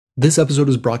This episode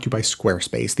is brought to you by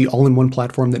Squarespace, the all-in-one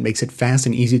platform that makes it fast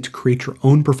and easy to create your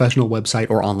own professional website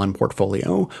or online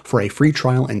portfolio. For a free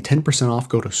trial and 10% off,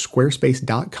 go to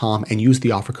squarespace.com and use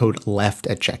the offer code LEFT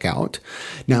at checkout.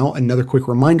 Now, another quick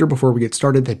reminder before we get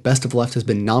started that Best of Left has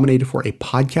been nominated for a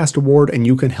podcast award, and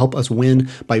you can help us win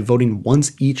by voting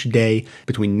once each day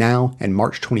between now and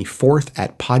March 24th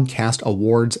at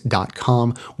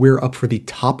podcastawards.com. We're up for the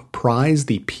top prize,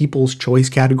 the People's Choice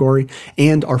category,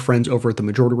 and our friends over at the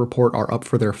Majority Report are up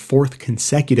for their fourth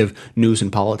consecutive News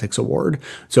and Politics Award.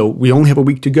 So we only have a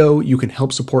week to go. You can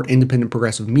help support independent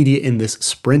progressive media in this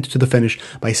sprint to the finish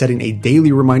by setting a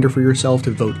daily reminder for yourself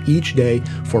to vote each day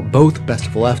for both Best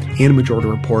of the Left and Majority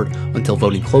Report until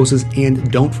voting closes.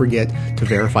 And don't forget to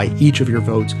verify each of your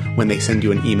votes when they send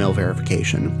you an email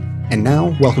verification. And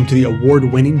now, welcome to the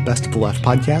award-winning Best of the Left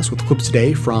podcast with clips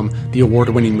today from the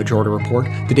award-winning Majority Report,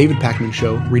 The David Pakman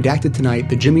Show, Redacted Tonight,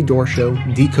 The Jimmy Dore Show,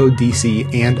 Decode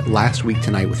DC, and Last Week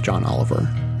Tonight with John Oliver.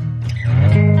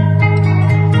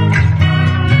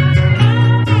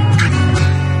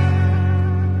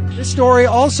 This story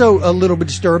also a little bit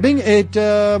disturbing. It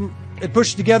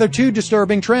pushes together two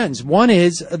disturbing trends. One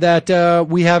is that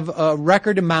we have a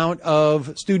record amount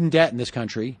of student debt in this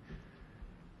country.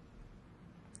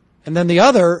 And then the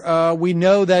other, we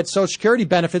know that Social Security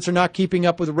benefits are not keeping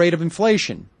up with the rate of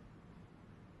inflation.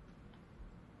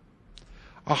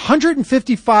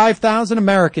 155,000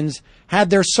 Americans had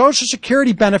their Social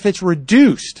Security benefits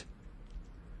reduced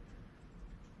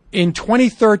in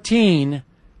 2013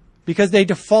 because they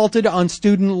defaulted on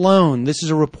student loan. This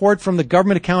is a report from the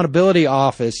Government Accountability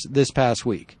Office this past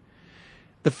week.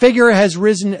 The figure has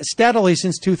risen steadily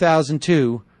since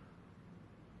 2002.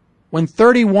 When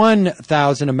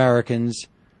 31,000 Americans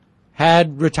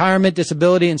had retirement,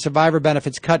 disability, and survivor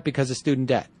benefits cut because of student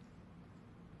debt.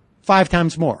 5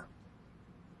 times more.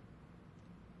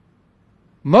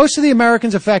 Most of the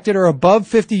Americans affected are above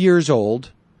 50 years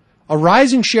old. A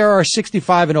rising share are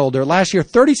 65 and older. Last year,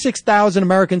 36,000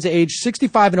 Americans aged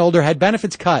 65 and older had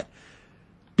benefits cut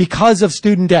because of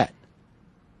student debt.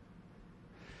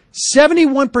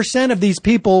 71% of these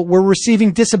people were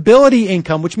receiving disability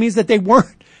income, which means that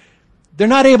they're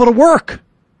not able to work.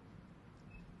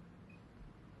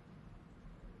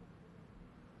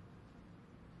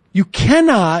 You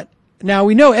cannot. Now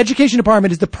we know Education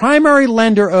Department is the primary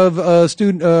lender of to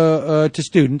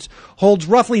students, holds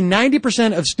roughly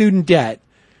 90% of student debt,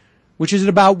 which is at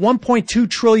about $1.2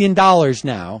 trillion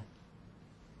now.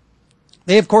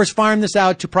 They, of course, farm this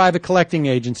out to private collecting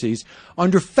agencies.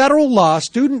 Under federal law,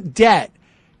 student debt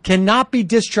cannot be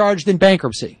discharged in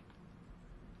bankruptcy.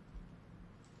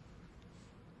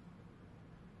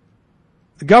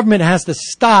 The government has to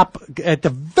stop, at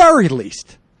the very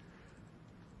least,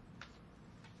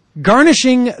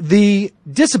 garnishing the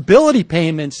disability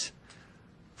payments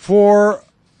for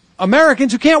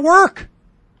Americans who can't work.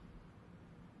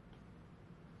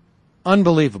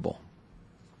 Unbelievable.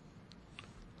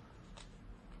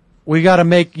 We got to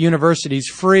make universities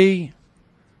free.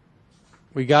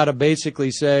 We got to basically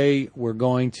say we're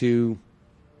going to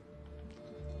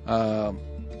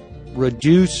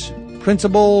reduce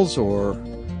principals or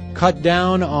cut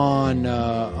down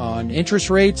on interest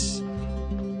rates.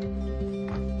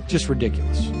 Just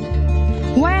ridiculous.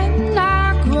 When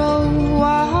I grow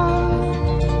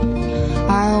up,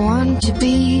 I want to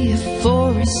be a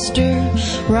forester,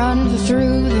 run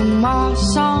through the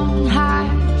moss on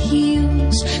high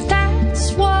heels.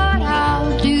 That's what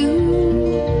I'll do.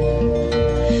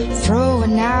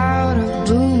 Throwing out a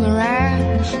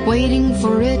boomerang, waiting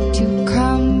for it to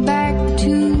come back to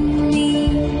me.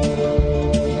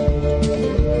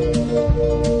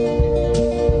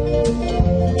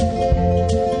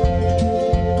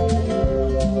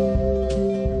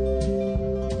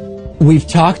 We've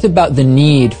talked about the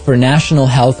need for national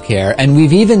health care, and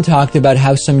we've even talked about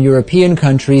how some European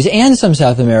countries and some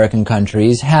South American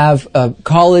countries have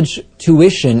college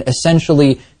tuition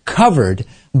essentially covered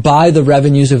by the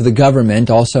revenues of the government,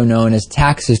 also known as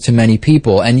taxes to many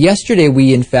people. And yesterday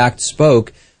we, in fact,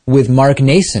 spoke with Mark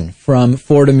Nason from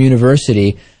Fordham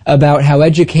University about how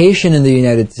education in the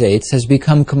United States has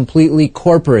become completely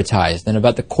corporatized and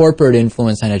about the corporate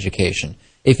influence on education.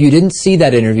 If you didn't see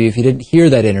that interview, if you didn't hear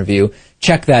that interview,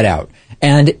 check that out.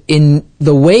 And in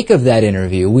the wake of that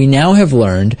interview, we now have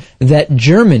learned that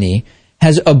Germany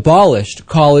has abolished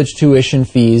college tuition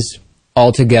fees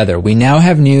altogether. We now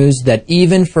have news that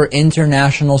even for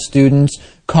international students,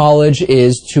 college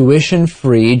is tuition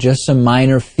free. Just some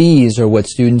minor fees are what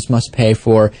students must pay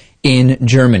for in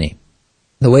Germany.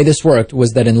 The way this worked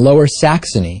was that in Lower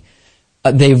Saxony,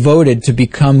 they voted to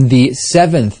become the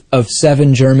 7th of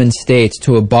 7 German states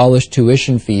to abolish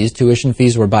tuition fees. Tuition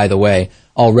fees were, by the way,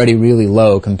 already really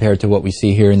low compared to what we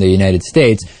see here in the United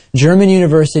States. German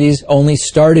universities only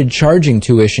started charging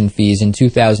tuition fees in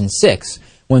 2006,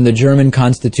 when the German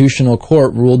Constitutional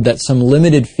Court ruled that some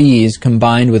limited fees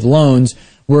combined with loans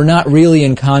were not really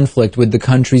in conflict with the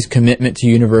country's commitment to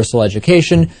universal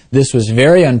education. This was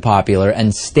very unpopular,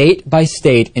 and state by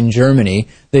state in Germany,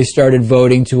 they started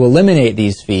voting to eliminate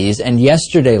these fees, and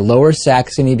yesterday, Lower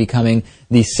Saxony becoming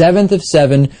the 7th of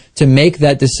 7 to make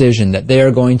that decision that they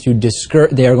are going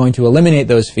to eliminate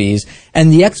those fees.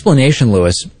 And the explanation,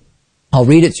 Lewis, I'll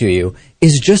read it to you,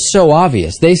 is just so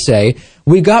obvious. They say,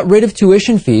 we got rid of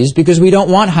tuition fees because we don't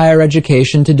want higher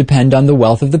education to depend on the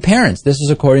wealth of the parents. This is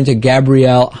according to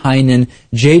Gabriele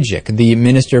Heinen-Jajic, the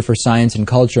Minister for Science and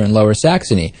Culture in Lower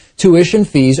Saxony. Tuition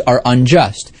fees are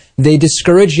unjust. They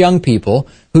discourage young people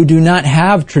who do not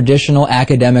have traditional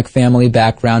academic family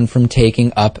background from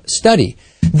taking up study.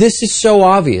 This is so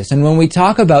obvious. And when we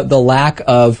talk about the lack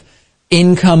of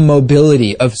income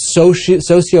mobility, of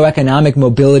socioeconomic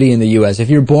mobility in the U.S. If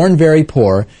you're born very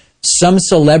poor, some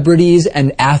celebrities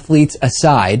and athletes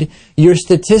aside, you're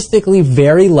statistically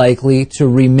very likely to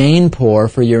remain poor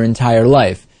for your entire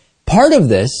life. Part of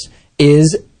this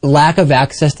is lack of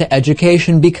access to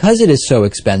education because it is so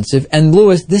expensive. And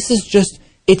Lewis, this is just,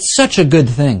 it's such a good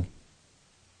thing.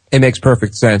 It makes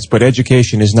perfect sense, but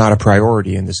education is not a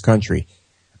priority in this country,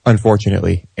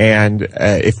 unfortunately. And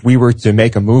if we were to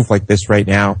make a move like this right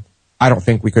now, I don't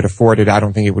think we could afford it. I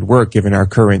don't think it would work given our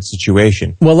current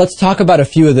situation. Well, let's talk about a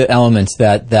few of the elements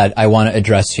that I want to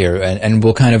address here, and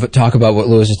we'll kind of talk about what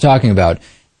Lewis is talking about.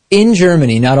 In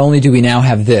Germany, not only do we now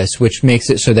have this, which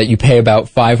makes it so that you pay about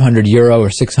 €500 or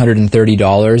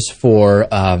 $630 for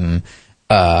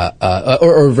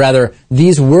or rather,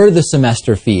 these were the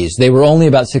semester fees. They were only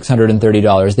about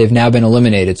 $630. They've now been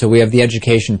eliminated. So we have the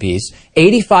education piece.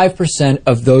 85%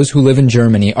 of those who live in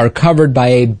Germany are covered by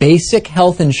a basic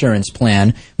health insurance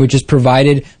plan, which is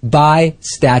provided by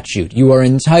statute. You are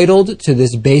entitled to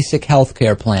this basic health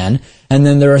care plan, and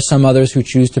then there are some others who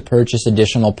choose to purchase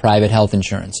additional private health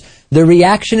insurance. The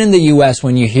reaction in the U.S.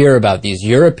 when you hear about these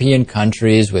European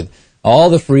countries with all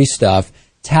the free stuff,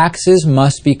 taxes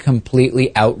must be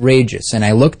completely outrageous. And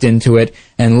I looked into it,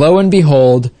 and lo and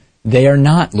behold, they are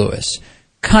not, Lewis.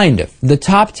 Kind of. The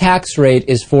top tax rate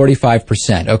is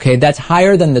 45%, okay? That's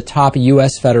higher than the top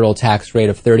U.S. federal tax rate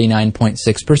of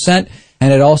 39.6%,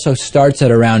 and it also starts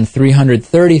at around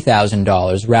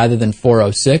 $330,000 rather than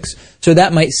 $406,000, so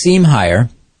that might seem higher.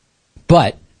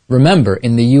 But remember,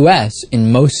 in the U.S.,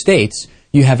 in most states,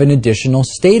 you have an additional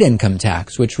state income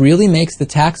tax, which really makes the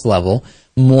tax level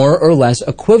more or less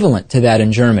equivalent to that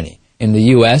in Germany. In the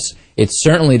U.S., it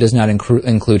certainly does not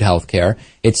include health care.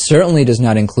 It certainly does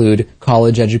not include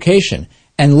college education.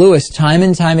 And Lewis, time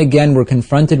and time again, we're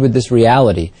confronted with this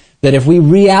reality that if we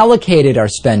reallocated our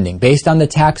spending based on the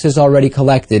taxes already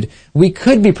collected, we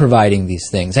could be providing these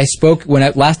things. I spoke,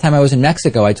 last time I was in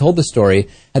Mexico, I told the story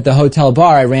at the hotel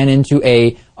bar. I ran into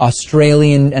an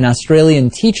Australian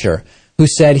teacher who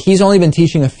said he's only been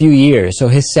teaching a few years, so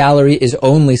his salary is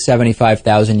only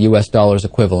 $75,000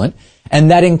 equivalent, and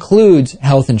that includes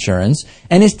health insurance,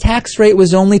 and his tax rate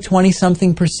was only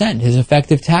 20-something%, his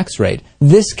effective tax rate.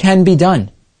 This can be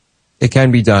done. It can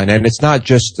be done, and it's not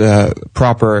just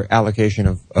proper allocation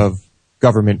of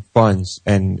government funds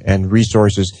and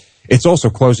resources. It's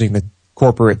also closing the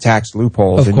corporate tax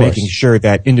loopholes and making sure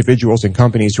that individuals and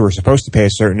companies who are supposed to pay a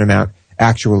certain amount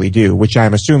actually do, which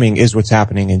I'm assuming is what's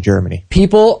happening in Germany.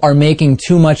 People are making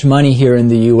too much money here in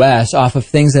the U.S. off of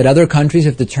things that other countries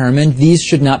have determined these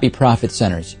should not be profit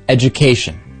centers.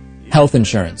 Education, health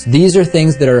insurance. These are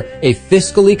things that are a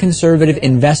fiscally conservative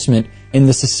investment in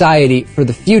the society for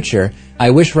the future.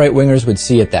 I wish right-wingers would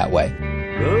see it that way. Look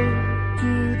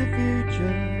to the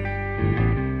future.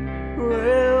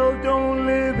 Well, don't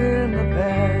live in the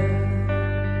past.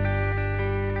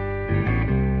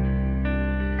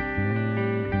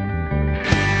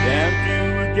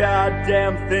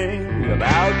 Goddamn thing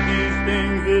about these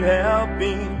things that help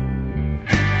me.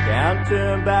 Can't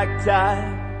turn back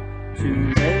time to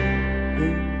make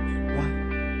things right.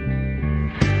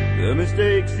 The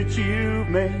mistakes that you've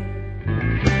made,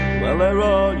 well, they're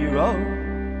all your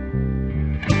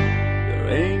own. There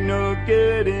ain't no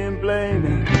good in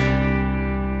blaming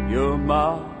your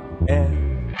mom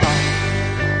and pop.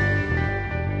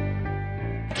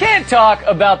 Can't talk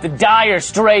about the dire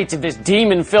straits of this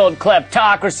demon-filled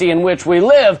kleptocracy in which we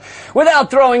live without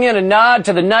throwing in a nod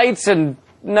to the knights and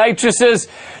nitruses,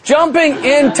 jumping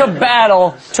into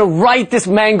battle to right this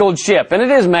mangled ship. And it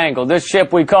is mangled. This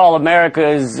ship we call America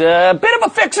is a bit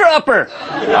of a fixer-upper.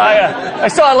 I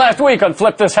saw it last week on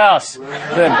Flip This House.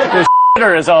 The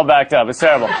is all backed up. It's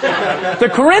terrible. The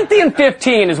Corinthian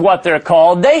 15 is what they're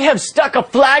called. They have stuck a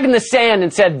flag in the sand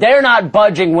and said they're not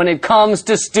budging when it comes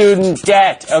to student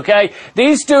debt, okay?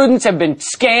 These students have been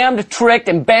scammed, tricked,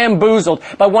 and bamboozled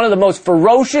by one of the most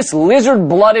ferocious,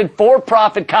 lizard-blooded,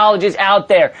 for-profit colleges out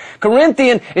there.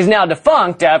 Corinthian is now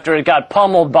defunct after it got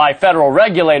pummeled by federal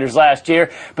regulators last year,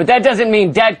 but that doesn't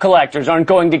mean debt collectors aren't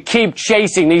going to keep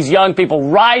chasing these young people,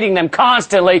 riding them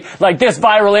constantly like this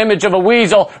viral image of a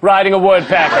weasel riding a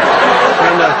woodpecker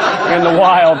in the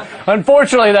wild.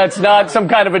 Unfortunately, that's not some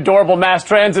kind of adorable mass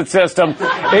transit system.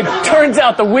 It turns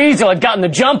out the weasel had gotten the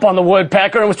jump on the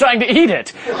woodpecker and was trying to eat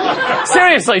it.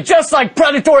 Seriously, just like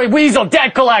predatory weasel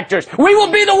debt collectors, we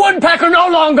will be the woodpecker no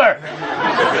longer.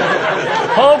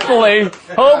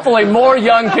 Hopefully more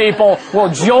young people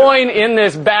will join in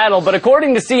this battle, but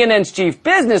according to CNN's chief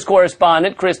business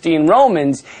correspondent, Christine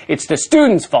Romans, it's the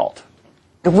students' fault.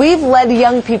 We've led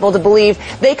young people to believe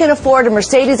they can afford a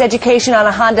Mercedes education on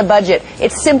a Honda budget.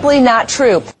 It's simply not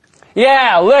true.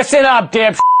 Yeah, listen up,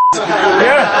 dipshits.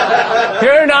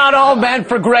 You're not all meant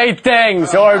for great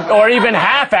things, or even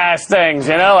half-assed things,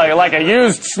 you know, like a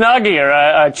used Snuggie or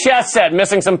a chess set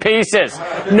missing some pieces.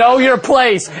 Know your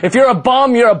place. If you're a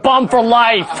bum for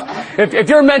life. If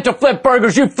you're meant to flip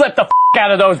burgers, you flip the out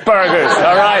of those burgers,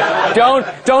 all right?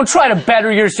 Don't try to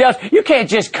better yourself. You can't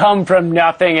just come from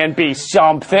nothing and be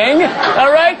something,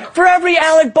 all right? For every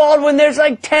Alec Baldwin, there's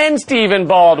like 10 Stephen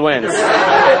Baldwins.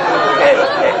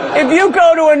 If you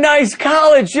go to a nice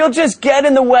college, you'll just get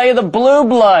in the way of the blue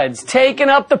bloods, taking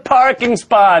up the parking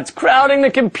spots, crowding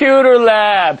the computer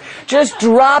lab. Just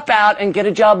drop out and get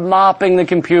a job mopping the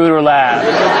computer lab,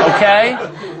 okay?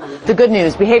 The good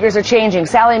news, behaviors are changing.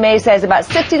 Sally Mae says about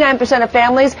 69% of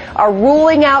families are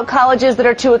ruling out colleges that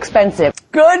are too expensive.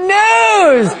 Good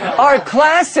news! Our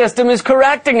class system is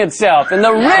correcting itself, and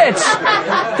the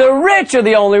rich are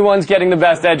the only ones getting the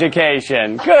best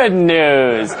education. Good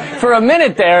news. For a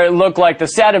minute there, it looked like the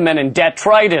sediment and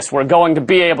detritus were going to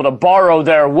be able to borrow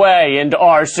their way into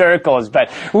our circles,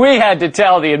 but we had to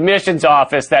tell the admissions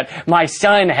office that my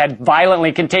son had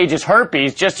violently contagious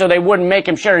herpes just so they wouldn't make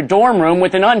him share a dorm room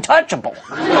with an untouchable.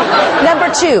 Number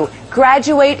 2,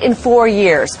 graduate in 4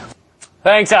 years.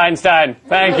 Thanks, Einstein.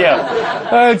 Thank you.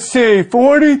 Let's see,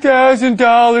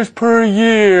 $40,000 per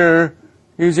year.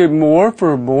 Is it more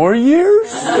for more years?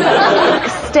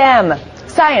 STEM.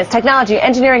 Science, technology,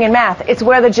 engineering, and math. It's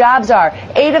where the jobs are.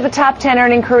 8 of the top 10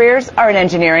 earning careers are in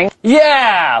engineering.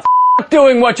 Yeah!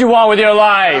 Doing what you want with your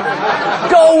life.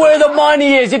 Go where the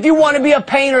money is. If you want to be a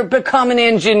painter, become an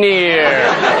engineer.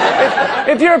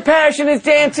 If your passion is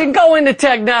dancing, go into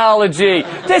technology.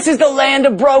 This is the land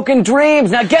of broken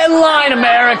dreams. Now get in line,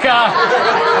 America.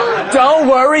 Don't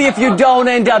worry if you don't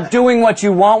end up doing what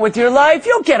you want with your life.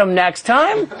 You'll get them next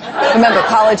time. Remember,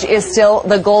 college is still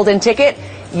the golden ticket.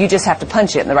 You just have to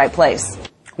punch it in the right place.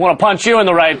 I want to punch you in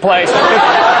the right place.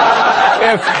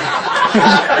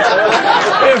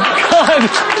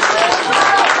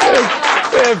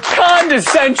 If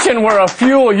condescension were a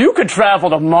fuel, you could travel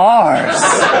to Mars.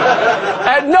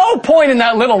 At no point in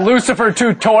that little Lucifer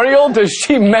tutorial does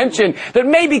she mention that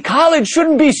maybe college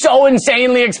shouldn't be so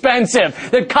insanely expensive,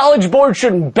 that college boards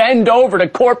shouldn't bend over to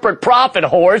corporate profit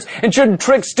whores and shouldn't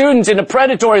trick students into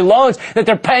predatory loans that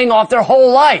they're paying off their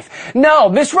whole life. No,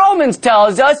 Miss Romans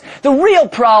tells us the real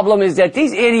problem is that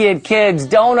these idiot kids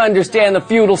don't understand the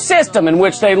feudal system in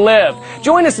which they live.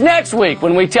 Join us next week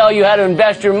when we tell you how to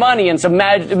invest your money in some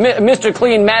Mr.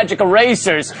 Clean magic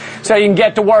erasers so you can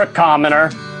get to work, commoner.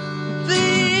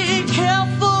 Be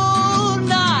careful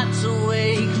not to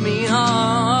wake me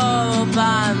up.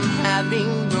 I'm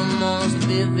having the most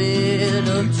vivid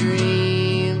of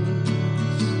dreams.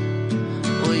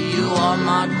 Well, you are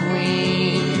my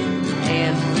queen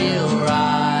and we'll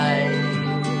rise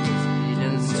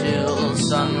until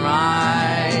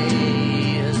sunrise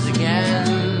again.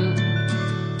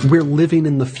 We're living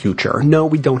in the future. No,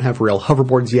 we don't have real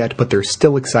hoverboards yet, but there's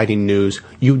still exciting news.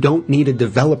 You don't need a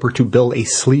developer to build a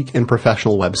sleek and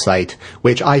professional website,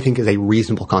 which I think is a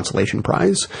reasonable consolation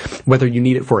prize. Whether you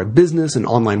need it for a business, an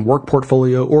online work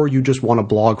portfolio, or you just want a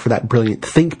blog for that brilliant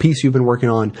think piece you've been working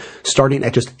on, starting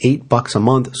at just $8 a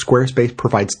month, Squarespace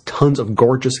provides tons of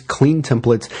gorgeous, clean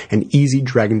templates and easy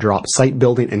drag and drop site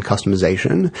building and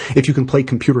customization. If you can play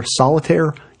computer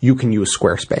solitaire, you can use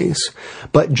Squarespace.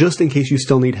 But just in case you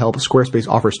still need help, Squarespace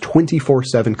offers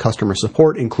 24/7 customer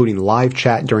support, including live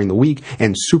chat during the week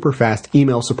and super fast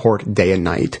email support day and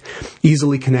night.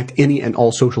 Easily connect any and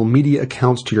all social media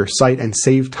accounts to your site and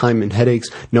save time and headaches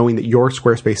knowing that your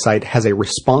Squarespace site has a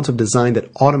responsive design that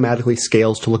automatically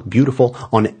scales to look beautiful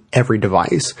on every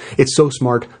device. It's so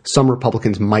smart, some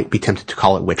Republicans might be tempted to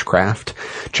call it witchcraft.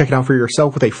 Check it out for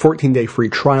yourself with a 14-day free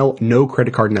trial, no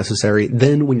credit card necessary.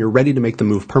 Then, when you're ready to make the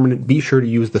move permanent, be sure to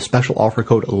use the special offer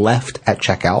code LEFT at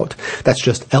checkout. That's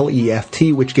just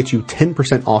LEFT, which gets you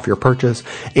 10% off your purchase,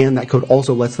 and that code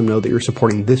also lets them know that you're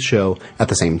supporting this show at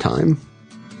the same time.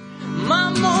 My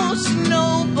most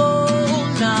noble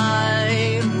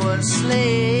knight was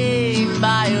slain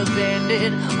by a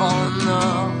bandit on the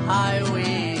highway.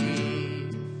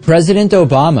 President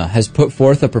Obama has put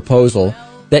forth a proposal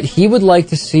that he would like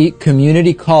to see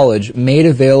community college made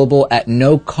available at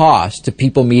no cost to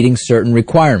people meeting certain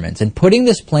requirements. And putting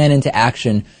this plan into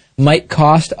action might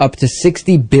cost up to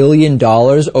 $60 billion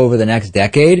over the next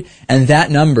decade, and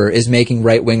that number is making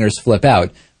right-wingers flip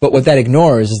out. But what that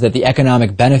ignores is that the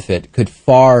economic benefit could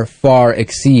far, far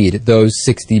exceed those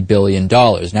 $60 billion.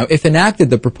 Now, if enacted,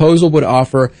 the proposal would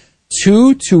offer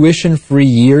 2 tuition-free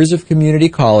years of community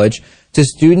college to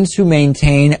students who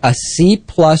maintain a C+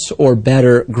 or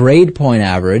better grade point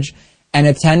average and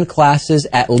attend classes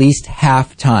at least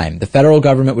half time. The federal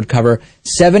government would cover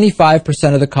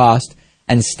 75% of the cost,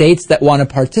 and states that want to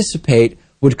participate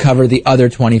would cover the other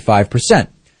 25%.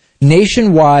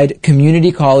 Nationwide,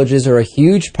 community colleges are a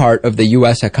huge part of the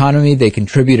U.S. economy. They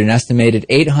contribute an estimated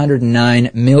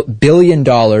 $809 billion in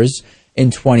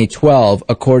 2012,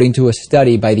 according to a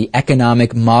study by the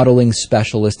Economic Modeling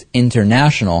Specialist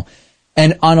International.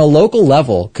 And on a local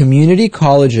level, community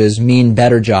colleges mean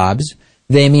better jobs,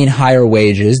 they mean higher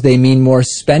wages, they mean more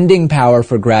spending power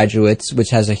for graduates,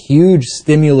 which has a huge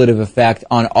stimulative effect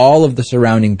on all of the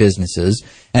surrounding businesses.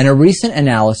 And a recent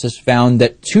analysis found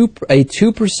that a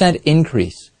 2%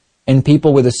 increase in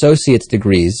people with associate's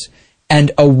degrees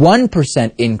and a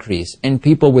 1% increase in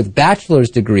people with bachelor's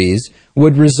degrees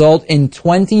would result in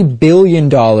 $20 billion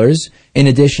in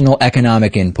additional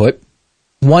economic input,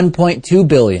 $1.2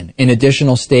 billion in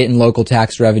additional state and local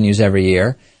tax revenues every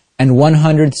year, and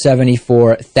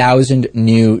 174,000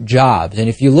 new jobs. And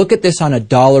if you look at this on a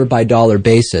dollar-by-dollar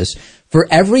basis, for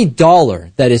every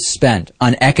dollar that is spent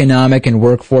on economic and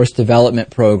workforce development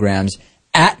programs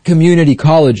at community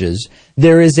colleges,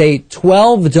 there is a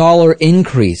 $12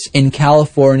 increase in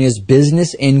California's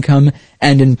business income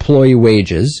and employee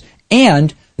wages,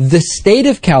 and the state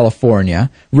of California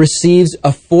receives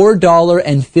a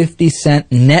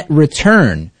 $4.50 net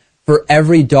return for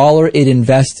every dollar it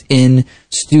invests in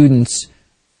students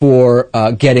for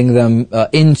getting them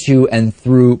into and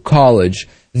through college.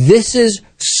 This is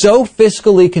so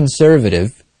fiscally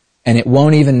conservative, and it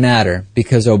won't even matter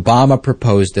because Obama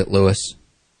proposed it, Lewis.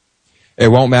 It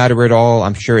won't matter at all.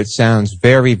 I'm sure it sounds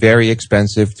very, very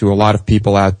expensive to a lot of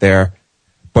people out there.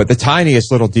 But the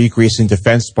tiniest little decrease in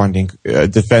defense funding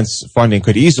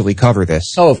could easily cover this.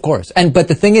 Oh, of course. But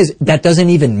the thing is, that doesn't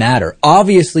even matter.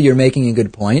 Obviously, you're making a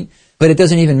good point, but it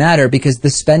doesn't even matter because the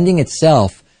spending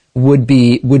itself would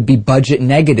be budget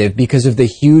negative because of the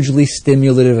hugely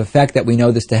stimulative effect that we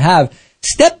know this to have.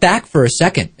 Step back for a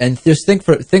second and just think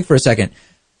for a second.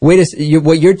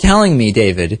 What you're telling me,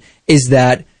 David, is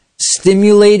that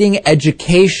stimulating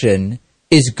education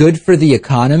is good for the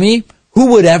economy?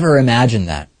 Who would ever imagine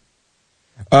that?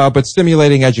 But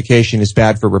stimulating education is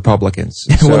bad for Republicans.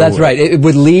 Well, that's right. It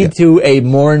would lead to a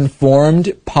more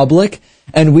informed public.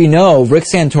 And we know, Rick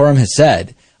Santorum has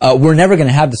said, we're never going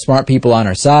to have the smart people on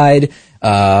our side.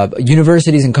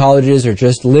 Universities and colleges are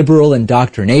just liberal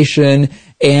indoctrination.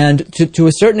 And to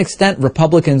a certain extent,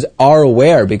 Republicans are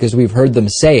aware, because we've heard them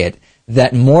say it,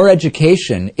 that more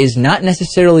education is not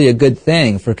necessarily a good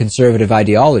thing for conservative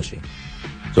ideology.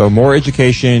 So more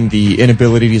education, the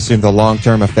inability to see the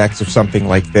long-term effects of something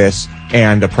like this,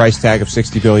 and a price tag of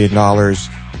 $60 billion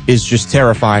is just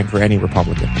terrifying for any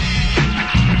Republican.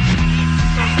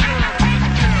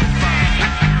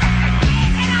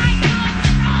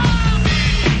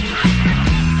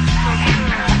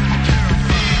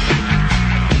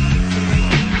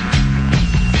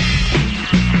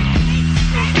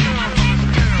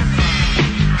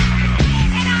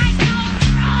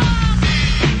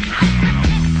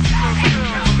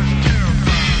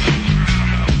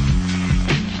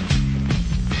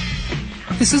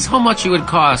 This is how much it would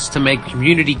cost to make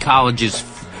community colleges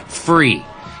free.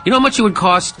 You know how much it would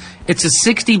cost? It's a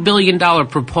 $60 billion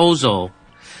proposal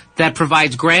that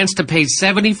provides grants to pay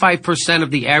 75%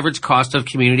 of the average cost of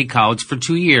community college for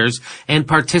 2 years, and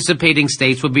participating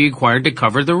states would be required to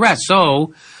cover the rest.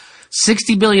 So,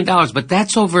 $60 billion, but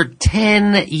that's over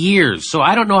 10 years. So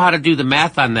I don't know how to do the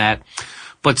math on that,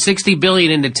 but $60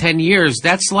 billion into 10 years,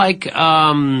 that's like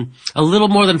a little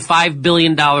more than $5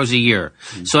 billion a year.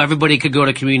 So everybody could go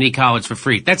to community college for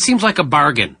free. That seems like a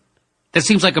bargain. That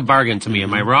seems like a bargain to me.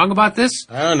 Am I wrong about this?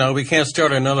 I don't know. We can't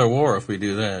start another war if we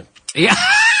do that. Yeah.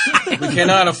 We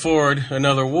cannot afford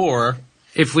another war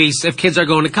if kids are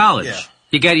going to college. Yeah.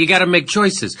 You got to make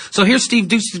choices. So here's Steve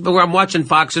Doocy, where I'm watching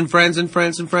Fox and Friends and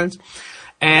Friends and Friends.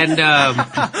 And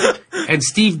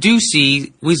Steve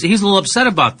Doocy, he's a little upset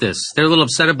about this. They're a little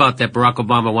upset about that Barack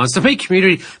Obama wants to make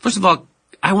community. First of all,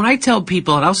 when I tell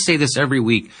people, and I'll say this every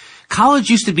week, college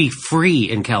used to be free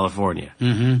in California.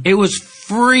 Mm-hmm. It was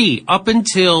free up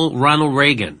until Ronald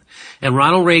Reagan. And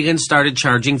Ronald Reagan started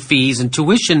charging fees and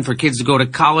tuition for kids to go to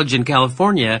college in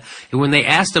California. And when they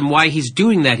asked him why he's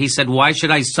doing that, he said, why should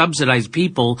I subsidize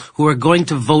people who are going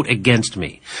to vote against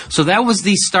me? So that was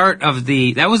the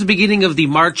beginning of the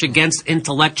march against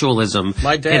intellectualism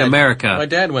in America. My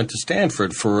dad went to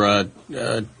Stanford for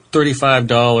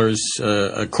 $35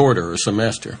 a quarter a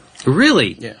semester.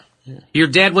 Really? Yeah. Your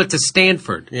dad went to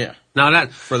Stanford? Yeah. Now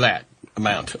that for that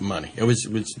amount of money. It was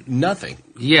nothing.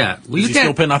 Yeah. Is he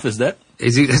still paying off his debt?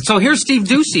 So here's Steve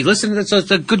Doocy. Listen, it's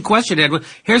a good question, Edwin.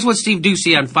 Here's what Steve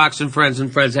Doocy on Fox and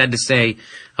Friends had to say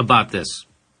about this.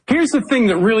 Here's the thing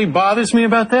that really bothers me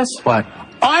about this. What?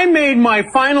 I made my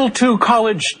final 2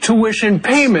 college tuition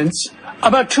payments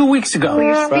about 2 weeks ago. Well,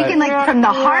 you're speaking like from the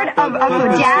heart of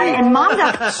your dad and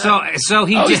mom's. So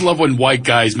he I always love when white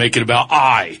guys make it about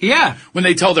I. Yeah. When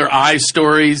they tell their I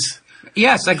stories.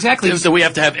 Yes, exactly. So we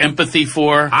have to have empathy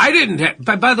for. I didn't.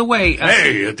 By the way,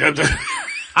 hey,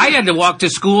 I had to walk to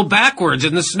school backwards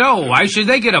in the snow. Why should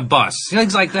they get a bus?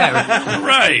 Things like that.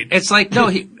 Right. It's like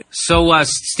no.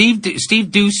 Steve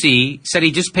Doocy said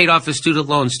he just paid off his student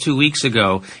loans 2 weeks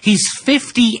ago. He's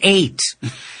 58.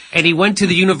 And he went to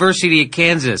the University of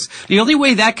Kansas. The only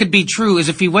way that could be true is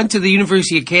if he went to the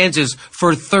University of Kansas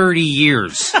for 30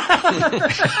 years.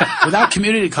 Without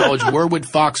community college, where would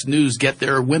Fox News get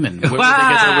their women? Where would they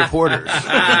get their reporters?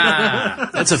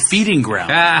 That's a feeding ground.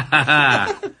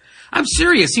 I'm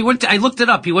serious. I looked it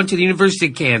up. He went to the University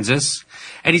of Kansas,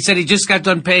 and he said he just got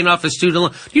done paying off his student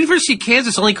loan. The University of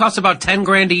Kansas only costs about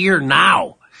 $10,000 a year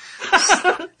now.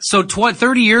 So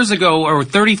 30 years ago or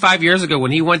 35 years ago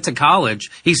when he went to college,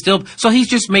 he's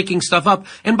just making stuff up.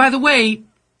 And by the way,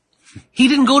 he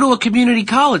didn't go to a community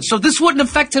college, so this wouldn't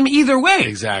affect him either way.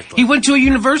 Exactly. He went to a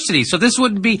university, so this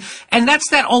wouldn't be, and that's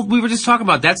that old, we were just talking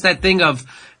about, that's that thing of,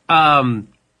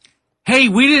 hey,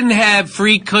 we didn't have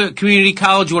free community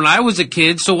college when I was a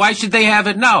kid, so why should they have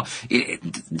it now?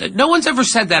 No one's ever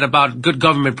said that about good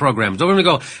government programs. They're going to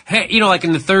go, hey, like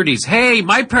in the 30s, hey,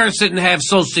 my parents didn't have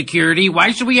Social Security.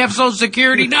 Why should we have Social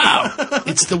Security now?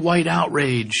 It's the white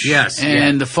outrage. Yes.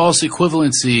 And the false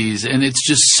equivalencies, and it's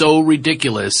just so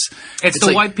ridiculous. It's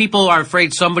the white people are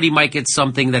afraid somebody might get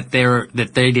something that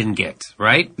they didn't get,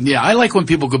 right? Yeah, I like when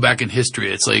people go back in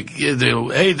history. It's like,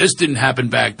 hey, this didn't happen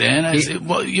back then. I say,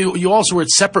 well, you also were at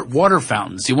separate water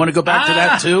fountains. You want to go back to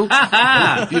that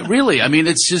too? Really? I mean,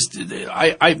 it's just,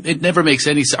 it never makes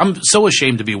any sense. I'm so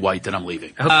ashamed to be white that I'm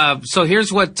leaving. So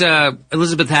here's what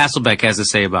Elizabeth Hasselbeck has to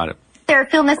say about it. They're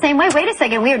feeling the same way. Wait a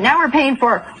second. Now we're paying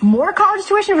for more college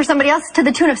tuition for somebody else to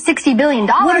the tune of $60 billion.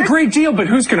 What a great deal, but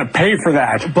who's going to pay for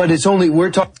that? But it's only,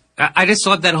 we're talking. I just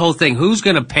thought that whole thing. Who's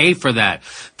going to pay for that?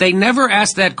 They never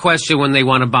ask that question when they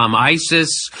want to bomb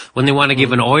ISIS, when they want to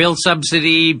give an oil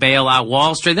subsidy, bail out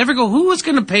Wall Street. They never go, who is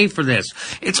going to pay for this?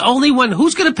 It's only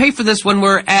who's going to pay for this when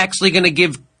we're actually going to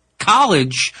give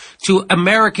college to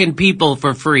American people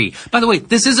for free. By the way,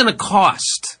 this isn't a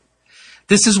cost.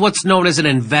 This is what's known as an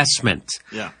investment.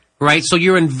 Yeah. Right? So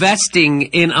you're investing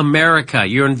in America.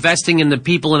 You're investing in the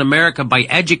people in America by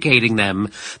educating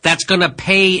them. That's going to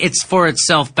pay for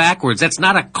itself backwards. That's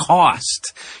not a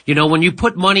cost. When you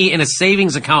put money in a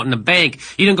savings account in a bank,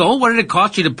 you don't go, oh, what did it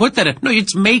cost you to put that in? No,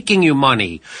 it's making you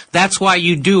money. That's why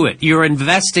you do it. You're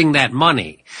investing that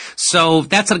money. So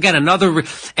that's again another,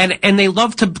 and they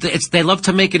love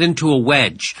to make it into a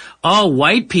wedge. Oh,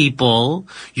 white people,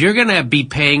 you're going to be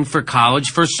paying for college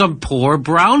for some poor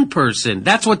brown person.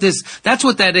 That's what that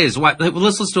is.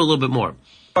 Let's do a little bit more.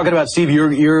 Talking about, Steve,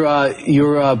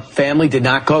 your family did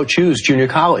not choose junior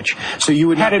college, so you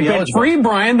would not be eligible. Had it been free,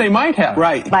 Brian, they might have.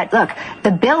 Right. But look,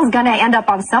 the bill's going to end up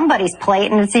on somebody's plate,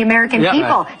 and it's the American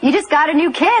people. You just got a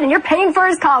new kid, and you're paying for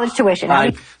his college tuition.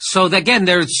 So again,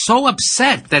 they're so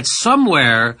upset that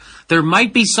somewhere there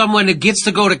might be someone who gets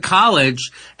to go to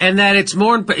college, and that it's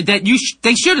more that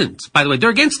they shouldn't. By the way,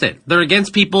 they're against it. They're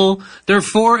against people. They're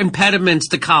for impediments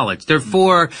to college. They're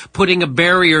for putting a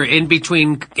barrier in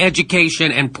between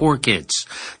education and poor kids.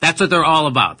 That's what they're all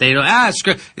about. They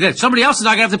somebody else is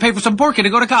not going to have to pay for some poor kid to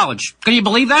go to college. Can you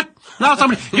believe that? No,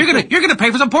 you're gonna pay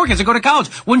for some poor kids to go to college.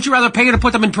 Wouldn't you rather pay to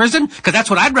put them in prison? Because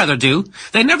that's what I'd rather do.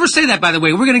 They never say that, by the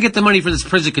way. We're gonna get the money for this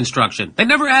prison construction. They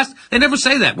never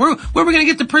say that. Where are we gonna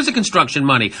get the prison construction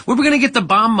money? Where are we gonna get the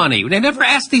bomb money? They never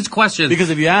ask these questions.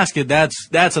 Because if you ask it,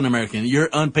 that's un American. You're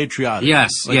unpatriotic.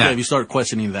 Yes, If you start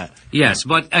questioning that. Yes,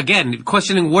 but again,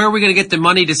 questioning where are we gonna get the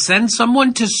money to send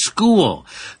someone to school?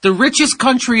 The richest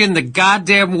country in the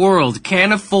goddamn world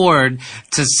can't afford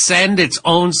to send its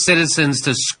own citizens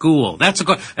to school. That's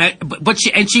but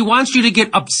she wants you to get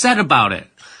upset about it,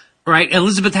 right?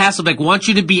 Elizabeth Hasselbeck wants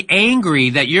you to be angry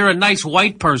that you're a nice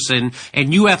white person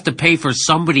and you have to pay for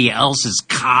somebody else's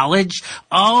college.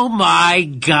 Oh my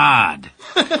God!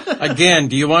 Again,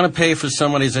 do you want to pay for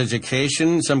somebody's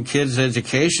education, some kid's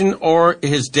education, or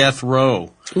his death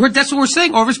row? That's what we're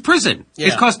saying, or his prison. Yeah.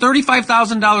 It costs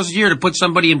 $35,000 a year to put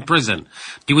somebody in prison.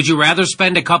 Would you rather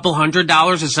spend a couple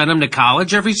 $100 to send them to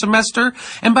college every semester?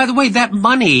 And by the way, that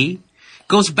money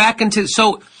goes back into,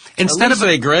 so instead of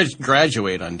they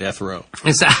graduate on death row.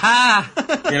 It's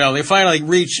they finally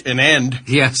reach an end.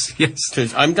 Yes.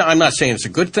 I'm not saying it's a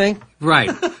good thing.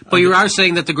 Right. But you are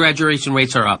saying that the graduation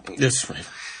rates are up. That's right.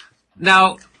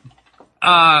 Now,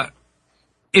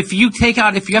 if you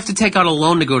have to take out a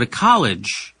loan to go to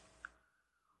college,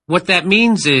 what that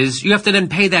means is you have to then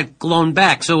pay that loan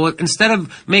back. So instead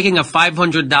of making a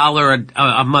 $500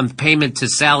 a month payment to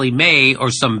Sally Mae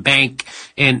or some bank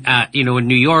in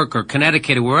New York or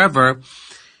Connecticut or wherever,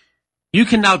 you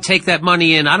can now take that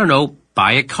money and,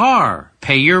 buy a car,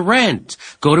 pay your rent,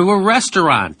 go to a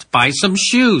restaurant, buy some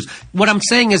shoes. What I'm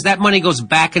saying is that money goes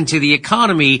back into the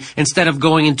economy instead of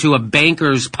going into a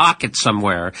banker's pocket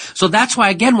somewhere. So that's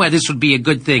why this would be a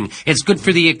good thing. It's good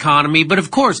for the economy. But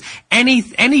of course,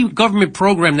 any government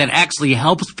program that actually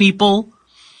helps people,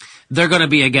 they're going to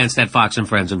be against that Fox and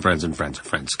Friends and Friends and Friends and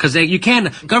Friends. Because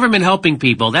government helping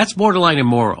people, that's borderline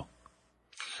immoral.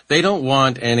 They don't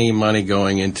want any money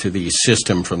going into the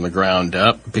system from the ground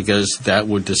up because that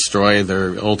would destroy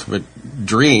their ultimate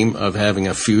dream of having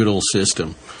a feudal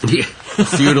system, a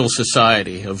feudal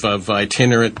society of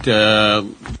itinerant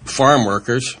farm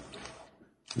workers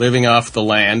living off the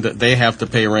land that they have to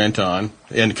pay rent on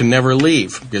and can never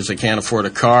leave because they can't afford a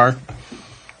car.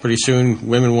 Pretty soon,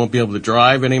 women won't be able to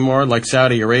drive anymore, like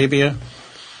Saudi Arabia.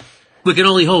 We can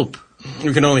only hope.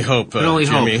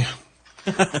 Jimmy.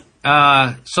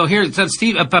 So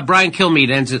Steve, Brian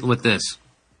Kilmeade ends it with this.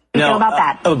 No,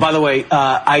 about that. By the way,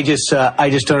 I just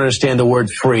don't understand the word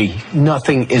free.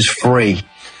 Nothing is free.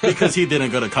 Because he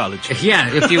didn't go to college.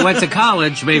 Yeah, if you went to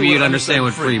college, maybe you'd understand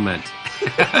what free meant.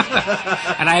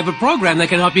 And I have a program that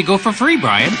can help you go for free,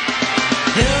 Brian.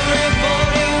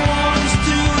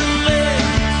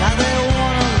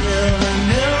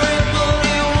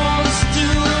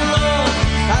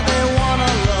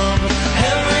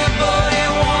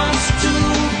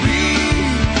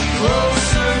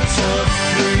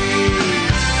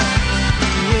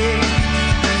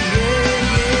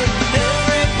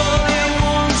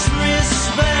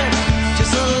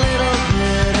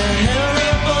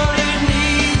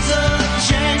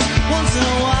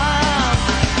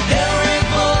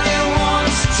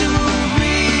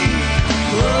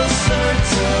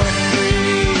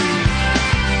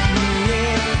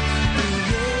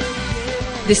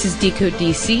 This is Decode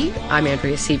DC. I'm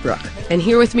Andrea Seabrook. And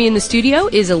here with me in the studio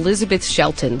is Elizabeth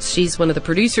Shelton. She's one of the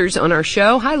producers on our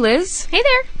show. Hi, Liz. Hey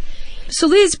there. So,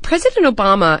 Liz, President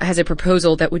Obama has a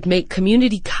proposal that would make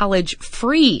community college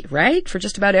free, right? For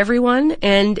just about everyone.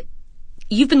 And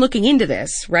you've been looking into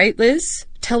this, right, Liz?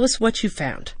 Tell us what you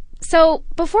found. So,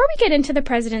 before we get into the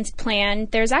president's plan,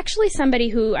 there's actually somebody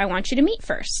who I want you to meet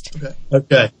first.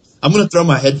 Okay. I'm going to throw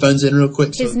my headphones in real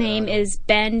quick. His name is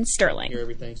Ben Sterling. Hear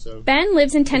everything, so Ben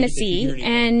lives in Tennessee,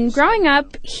 and growing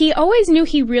up, he always knew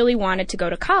he really wanted to go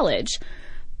to college.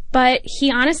 But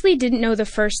he honestly didn't know the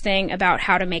first thing about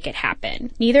how to make it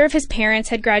happen. Neither of his parents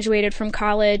had graduated from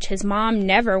college. His mom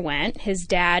never went. His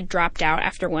dad dropped out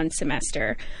after one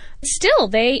semester. Still,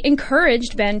 they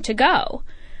encouraged Ben to go.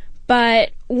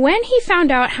 But when he found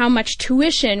out how much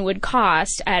tuition would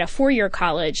cost at a 4-year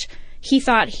college, he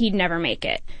thought he'd never make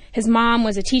it. His mom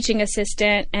was a teaching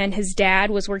assistant, and his dad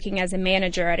was working as a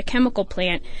manager at a chemical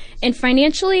plant. And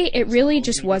financially, it really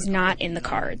just was not in the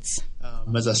cards.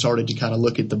 As I started to kind of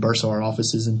look at the Bursar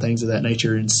offices and things of that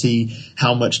nature and see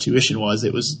how much tuition was,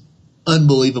 it was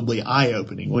unbelievably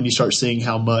eye-opening when you start seeing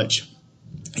how much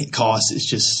it costs. It's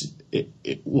just,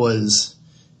 it was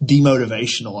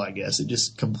demotivational, I guess. It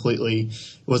just completely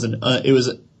was an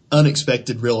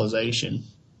unexpected realization.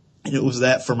 And it was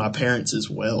that for my parents as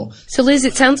well. So, Liz,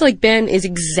 it sounds like Ben is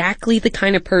exactly the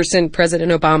kind of person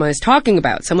President Obama is talking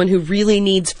about, someone who really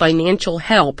needs financial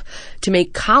help to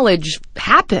make college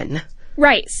happen.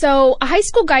 Right. So a high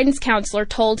school guidance counselor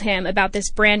told him about this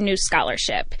brand new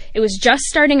scholarship. It was just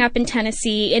starting up in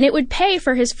Tennessee, and it would pay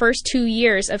for his first 2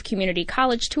 years of community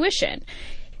college tuition.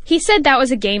 He said that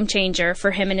was a game changer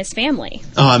for him and his family.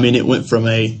 I mean, it went from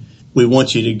we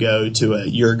want you to go to a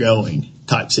you're going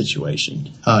type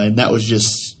situation. And that was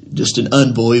just an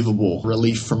unbelievable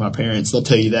relief for my parents. They'll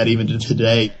tell you that even to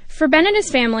today. For Ben and his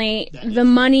family, the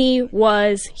money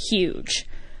was huge.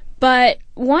 But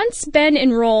once Ben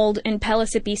enrolled in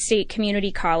Pellissippi State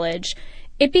Community College,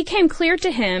 it became clear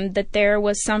to him that there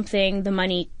was something the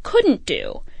money couldn't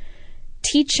do.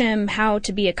 Teach him how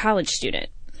to be a college student.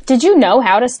 Did you know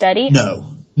how to study?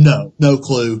 No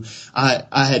clue. I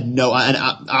had and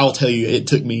I'll tell you, it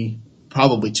took me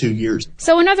probably 2 years.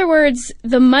 So in other words,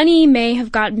 the money may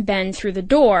have gotten Ben through the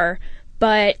door,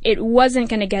 but it wasn't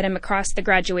going to get him across the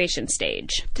graduation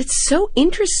stage. That's so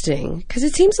interesting, because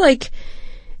it seems like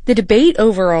the debate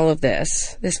over all of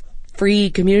this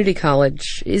free community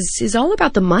college, is all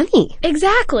about the money.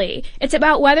 Exactly. It's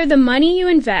about whether the money you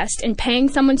invest in paying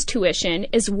someone's tuition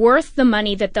is worth the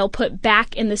money that they'll put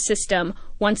back in the system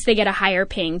once they get a higher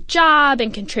paying job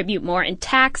and contribute more in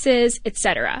taxes,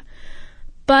 etc.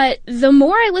 But the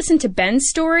more I listen to Ben's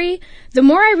story, the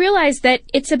more I realize that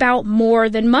it's about more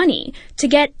than money. To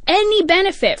get any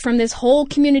benefit from this whole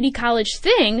community college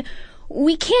thing,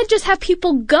 we can't just have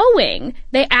people going.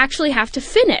 They actually have to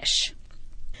finish.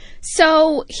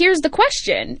 So here's the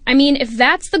question. I mean, if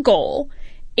that's the goal,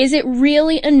 is it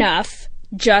really enough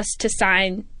just to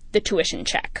sign the tuition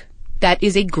check? That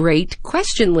is a great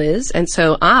question, Liz. And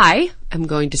so I am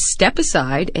going to step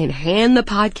aside and hand the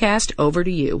podcast over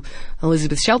to you.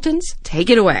 Elizabeth Sheltons, take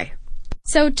it away.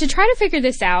 So to try to figure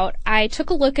this out, I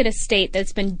took a look at a state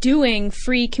that's been doing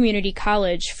free community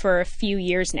college for a few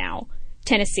years now,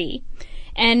 Tennessee.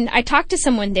 And I talked to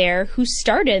someone there who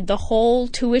started the whole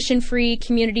tuition-free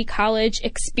community college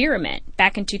experiment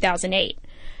back in 2008.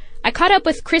 I caught up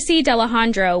with Chrissy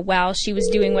Delejandro while she was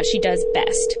doing what she does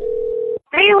best.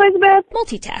 Hey, Elizabeth.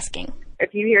 Multitasking.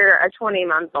 If you hear a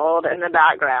 20-month-old in the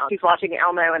background, she's watching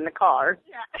Elmo in the car.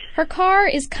 Her car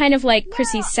is kind of like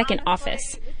Chrissy's second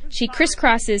office. She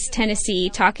crisscrosses Tennessee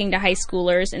talking to high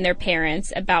schoolers and their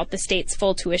parents about the state's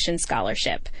full tuition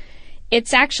scholarship.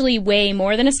 It's actually way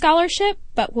more than a scholarship,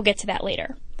 but we'll get to that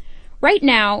later. Right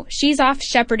now, she's off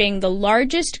shepherding the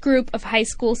largest group of high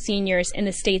school seniors in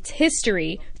the state's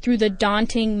history through the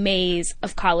daunting maze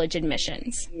of college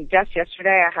admissions. Just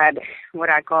yesterday, I had what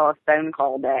I call a phone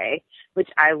call day, which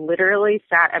I literally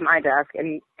sat at my desk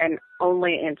and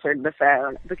only answered the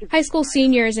phone. Because high school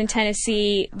seniors in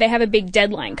Tennessee, they have a big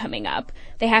deadline coming up.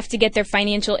 They have to get their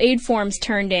financial aid forms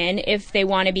turned in if they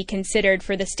want to be considered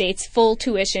for the state's full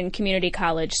tuition community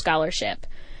college scholarship.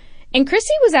 And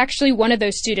Chrissy was actually one of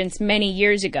those students many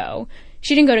years ago.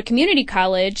 She didn't go to community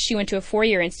college, she went to a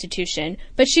four-year institution,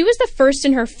 but she was the first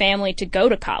in her family to go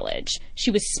to college.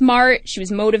 She was smart, she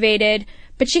was motivated,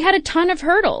 but she had a ton of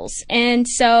hurdles. And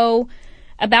so,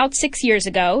 about 6 years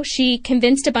ago, she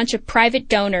convinced a bunch of private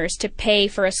donors to pay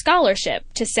for a scholarship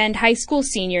to send high school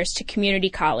seniors to community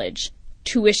college,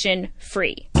 tuition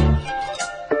free.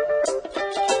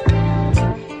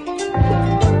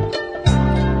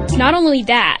 Not only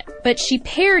that, but she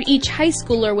paired each high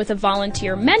schooler with a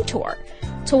volunteer mentor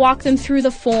to walk them through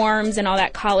the forms and all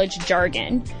that college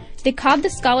jargon. They called the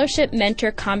scholarship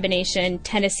mentor combination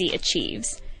Tennessee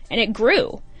Achieves, and it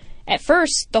grew. At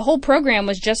first, the whole program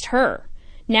was just her.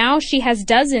 Now she has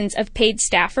dozens of paid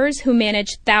staffers who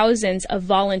manage thousands of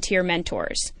volunteer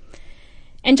mentors.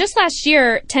 And just last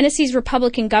year, Tennessee's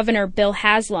Republican Governor Bill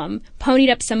Haslam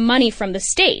ponied up some money from the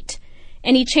state,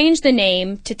 and he changed the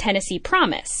name to Tennessee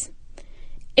Promise.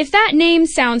 If that name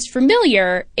sounds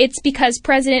familiar, it's because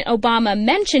President Obama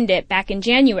mentioned it back in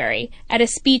January at a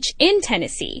speech in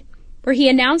Tennessee, where he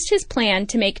announced his plan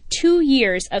to make 2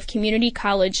 years of community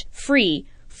college free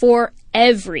for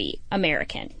every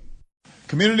American.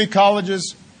 Community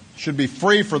colleges should be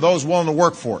free for those willing to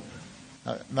work for it.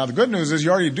 Now, the good news is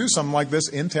you already do something like this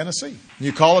in Tennessee.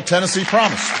 You call it Tennessee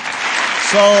Promise.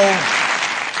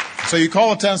 So you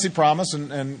call it Tennessee Promise,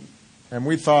 and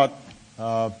we thought,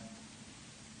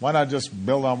 why not just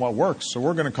build on what works? So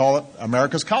we're going to call it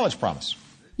America's College Promise.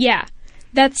 Yeah,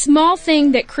 that small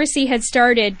thing that Chrissy had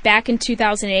started back in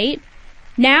 2008,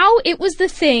 Now it was the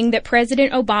thing that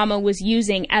President Obama was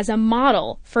using as a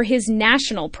model for his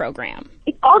national program.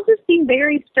 It all just seemed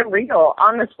very surreal,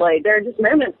 honestly. There are just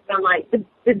moments where I'm like, did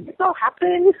this all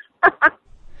happen?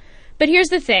 But here's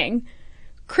the thing.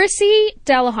 Chrissy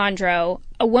D'Alejandro,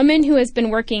 a woman who has been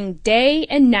working day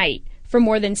and night for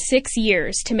more than 6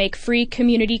 years to make free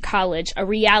community college a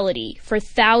reality for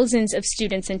thousands of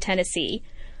students in Tennessee,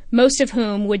 most of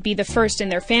whom would be the first in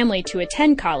their family to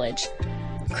attend college,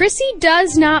 Chrissy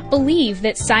does not believe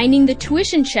that signing the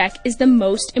tuition check is the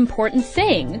most important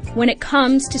thing when it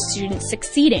comes to students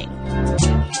succeeding.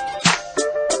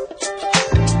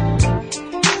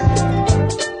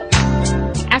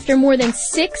 After more than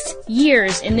 6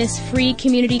 years in this free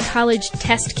community college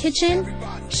test kitchen,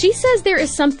 she says there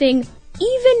is something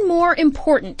even more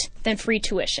important than free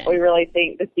tuition. We really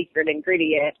think the secret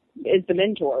ingredient is the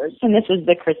mentors. And this is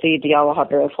the Chrissy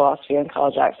D'Alejandro philosophy on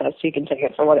college access. You can take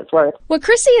it for what it's worth. What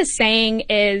Chrissy is saying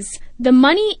is the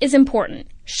money is important,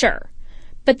 sure.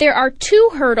 But there are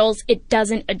 2 hurdles it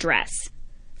doesn't address.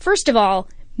 First of all,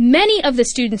 many of the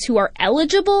students who are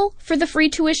eligible for the free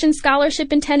tuition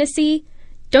scholarship in Tennessee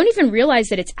don't even realize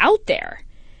that it's out there.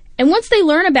 And once they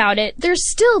learn about it,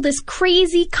 there's still this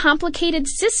crazy, complicated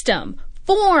system,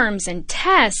 forms and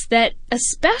tests that,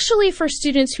 especially for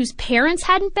students whose parents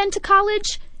hadn't been to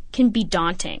college, can be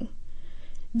daunting.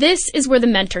 This is where the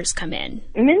mentors come in.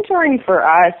 Mentoring for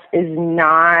us is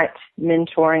not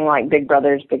mentoring like Big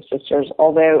Brothers, Big Sisters,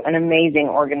 although an amazing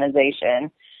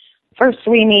organization. First,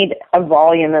 we need a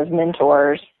volume of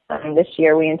mentors. This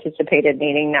year, we anticipated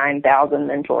needing 9,000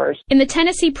 mentors. In the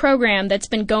Tennessee program that's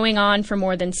been going on for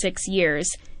more than 6 years,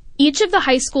 each of the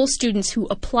high school students who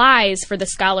applies for the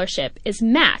scholarship is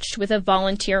matched with a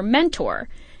volunteer mentor.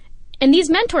 And these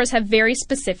mentors have very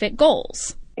specific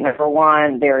goals. Number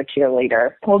one, they're a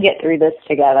cheerleader. We'll get through this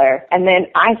together. And then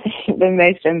I think the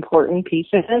most important piece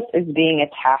of this is being a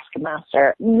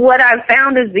taskmaster. What I've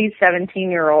found is these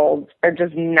 17-year-olds are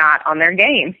just not on their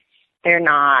game. They're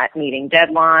not meeting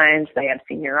deadlines. They have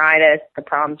senioritis. The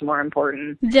prom's more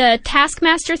important. The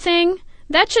taskmaster thing,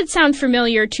 that should sound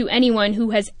familiar to anyone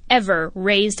who has ever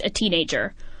raised a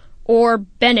teenager, or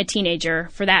been a teenager,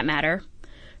 for that matter.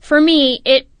 For me,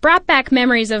 it brought back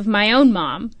memories of my own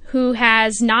mom, who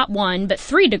has not 1 but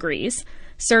 3 degrees,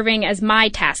 serving as my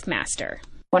taskmaster.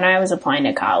 When I was applying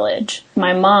to college,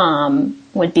 my mom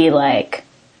would be like,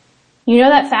 you know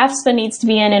that FAFSA needs to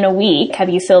be in a week. Have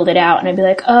you filled it out? And I'd be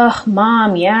like, oh,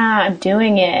 Mom, yeah, I'm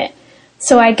doing it.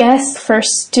 So I guess for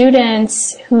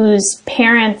students whose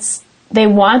parents, they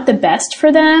want the best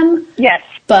for them. Yes.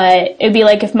 But it'd be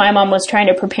like if my mom was trying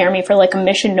to prepare me for like a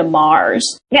mission to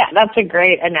Mars. Yeah, that's a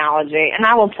great analogy. And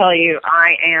I will tell you,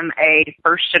 I am a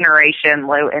first-generation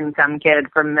low-income kid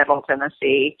from Middle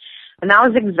Tennessee. And that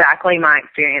was exactly my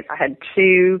experience. I had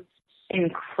 2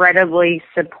 incredibly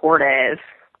supportive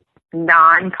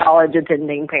non-college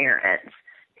attending parents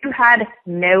who had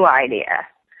no idea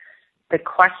the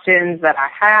questions that I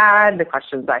had, the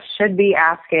questions I should be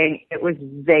asking. It was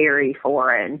very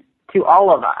foreign to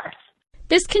all of us.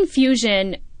 This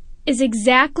confusion is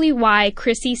exactly why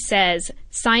Chrissy says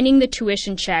signing the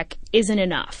tuition check isn't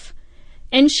enough.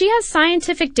 And she has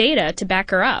scientific data to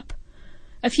back her up.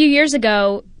 A few years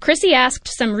ago, Chrissy asked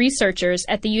some researchers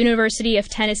at the University of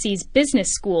Tennessee's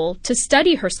Business School to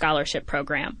study her scholarship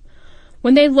program.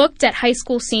 When they looked at high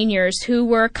school seniors who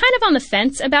were kind of on the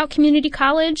fence about community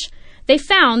college, they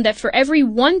found that for every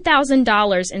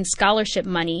 $1,000 in scholarship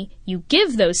money you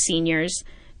give those seniors,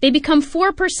 they become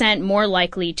 4% more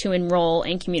likely to enroll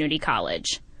in community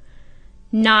college.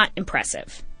 Not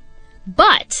impressive.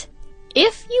 But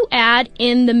if you add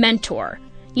in the mentor,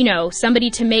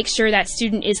 somebody to make sure that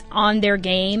student is on their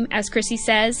game, as Chrissy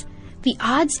says, the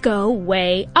odds go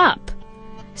way up.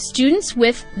 Students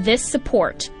with this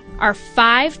support are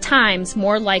 5 times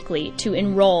more likely to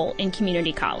enroll in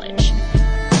community college.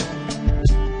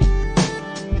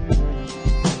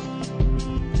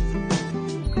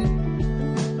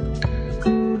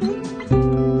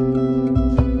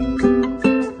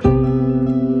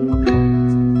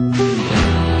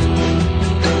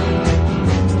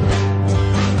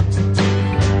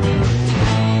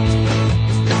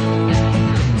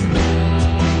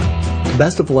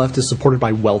 Best of the Left is supported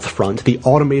by Wealthfront, the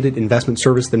automated investment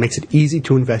service that makes it easy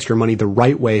to invest your money the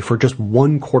right way for just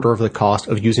 1/4 of the cost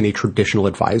of using a traditional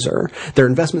advisor. Their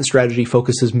investment strategy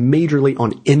focuses majorly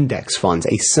on index funds,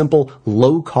 a simple,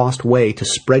 low-cost way to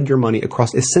spread your money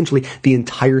across essentially the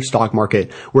entire stock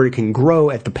market, where it can grow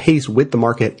at the pace with the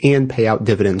market and pay out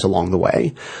dividends along the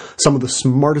way. Some of the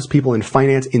smartest people in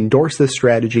finance endorse this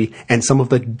strategy, and some of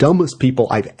the dumbest people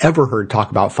I've ever heard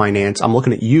talk about finance, I'm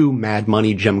looking at you, Mad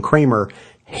Money Jim Cramer,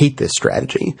 hate this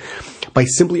strategy. By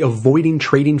simply avoiding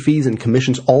trading fees and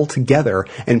commissions altogether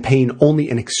and paying only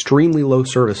an extremely low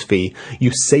service fee,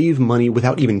 you save money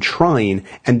without even trying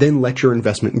and then let your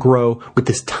investment grow with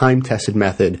this time-tested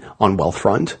method on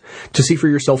Wealthfront. To see for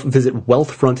yourself, visit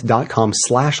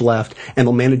wealthfront.com/left and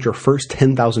they'll manage your first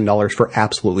 $10,000 for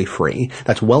absolutely free.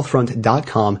 That's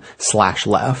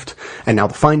wealthfront.com/left. And now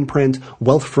the fine print.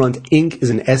 Wealthfront Inc. is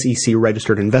an SEC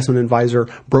registered investment advisor.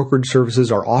 Brokerage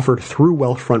services are offered through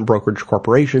Wealthfront Brokerage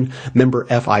Corporation, member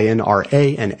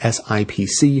FINRA and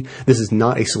SIPC. This is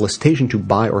not a solicitation to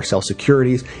buy or sell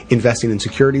securities. Investing in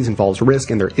securities involves risk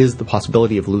and there is the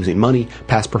possibility of losing money.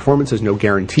 Past performance is no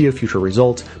guarantee of future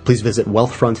results. Please visit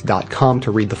wealthfront.com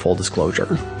to read the full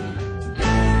disclosure.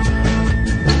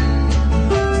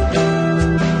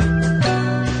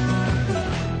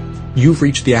 You've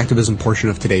reached the activism portion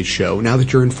of today's show. Now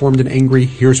that you're informed and angry,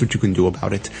 here's what you can do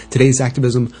about it. Today's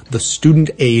activism, the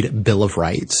Student Aid Bill of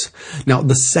Rights. Now,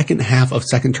 the second half of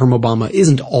second-term Obama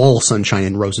isn't all sunshine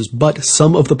and roses, but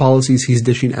some of the policies he's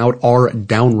dishing out are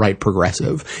downright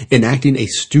progressive. Enacting a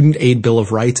Student Aid Bill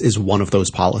of Rights is one of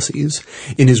those policies.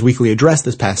 In his weekly address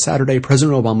this past Saturday,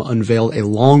 President Obama unveiled a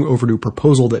long-overdue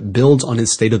proposal that builds on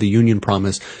his State of the Union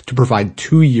promise to provide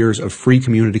 2 years of free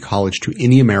community college to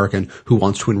any American who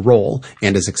wants to enroll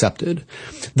and is accepted.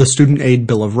 The Student Aid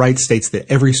Bill of Rights states that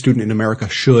every student in America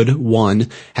should, 1,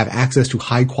 have access to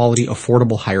high-quality,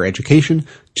 affordable higher education,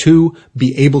 2,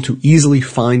 be able to easily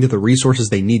find the resources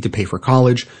they need to pay for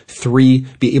college, 3,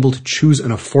 be able to choose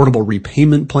an affordable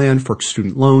repayment plan for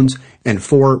student loans, and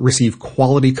 4, receive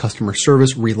quality customer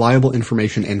service, reliable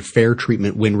information, and fair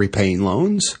treatment when repaying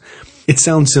loans. It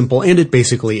sounds simple, and it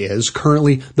basically is.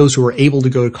 Currently, those who are able to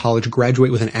go to college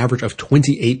graduate with an average of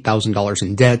 $28,000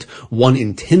 in debt. 1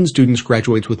 in 10 students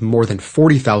graduates with more than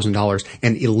 $40,000,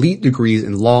 and elite degrees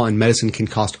in law and medicine can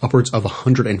cost upwards of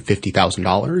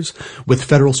 $150,000. With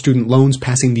federal student loans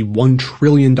passing the $1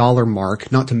 trillion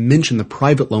mark, not to mention the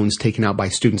private loans taken out by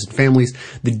students and families,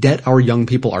 the debt our young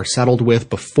people are saddled with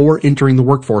before entering the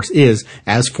workforce is,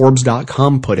 as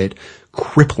Forbes.com put it,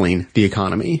 crippling the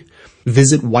economy.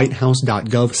 Visit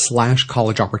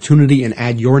whitehouse.gov/college opportunity and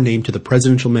add your name to the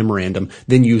presidential memorandum.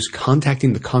 Then use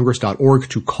contactingthecongress.org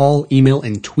to call, email,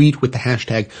 and tweet with the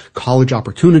hashtag college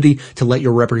opportunity to let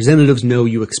your representatives know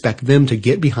you expect them to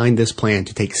get behind this plan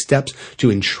to take steps to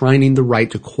enshrining the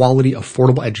right to quality,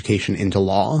 affordable education into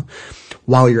law.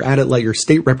 While you're at it, let your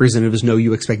state representatives know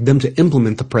you expect them to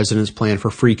implement the president's plan for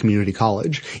free community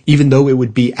college. Even though it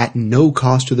would be at no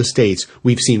cost to the states,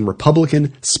 we've seen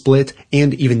Republican, split,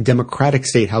 and even Democratic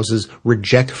state houses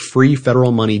reject free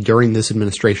federal money during this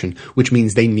administration, which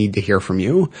means they need to hear from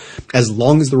you. As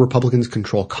long as the Republicans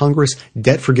control Congress,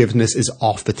 debt forgiveness is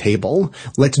off the table.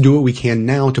 Let's do what we can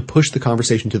now to push the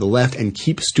conversation to the left and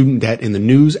keep student debt in the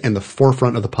news and the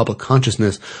forefront of the public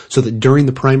consciousness so that during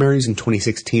the primaries in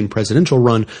 2016 presidential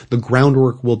run, the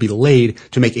groundwork will be laid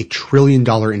to make a $1 trillion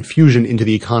infusion into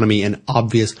the economy an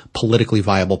obvious, politically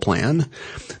viable plan.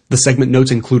 The segment notes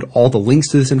include all the links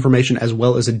to this information as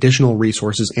well as additional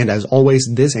resources, and as always,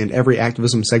 this and every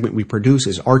activism segment we produce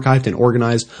is archived and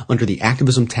organized under the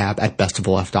activism tab at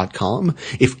bestoftheleft.com.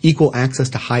 If equal access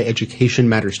to high education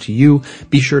matters to you,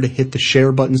 be sure to hit the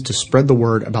share buttons to spread the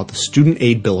word about the Student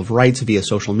Aid Bill of Rights via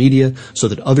social media so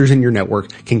that others in your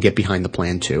network can get behind the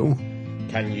plan too.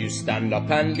 Can you stand up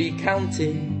and be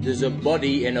counted as a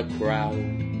body in a crowd?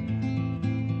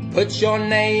 Put your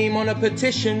name on a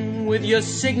petition with your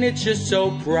signature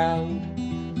so proud.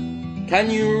 Can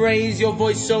you raise your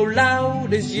voice so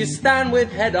loud as you stand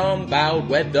with head unbowed,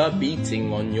 weather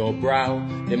beating on your brow,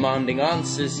 demanding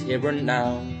answers here and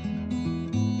now?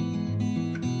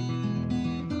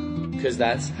 'Cause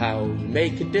that's how you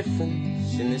make a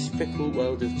difference in this fickle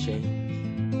world of change.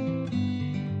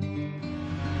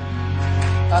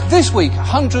 This week,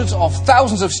 hundreds of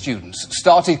thousands of students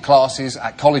started classes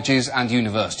at colleges and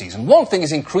universities, and one thing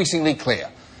is increasingly clear.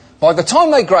 By the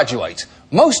time they graduate,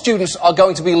 most students are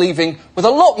going to be leaving with a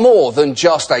lot more than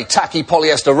just a tacky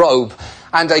polyester robe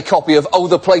and a copy of Oh,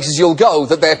 the Places You'll Go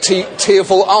that their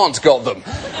tearful aunt got them.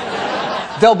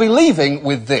 They'll be leaving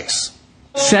with this.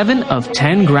 7 of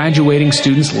 10 graduating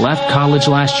students left college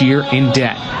last year in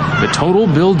debt. The total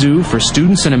bill due for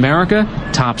students in America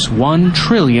tops $1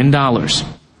 trillion.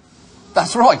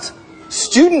 That's right.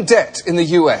 Student debt in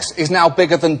the US is now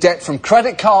bigger than debt from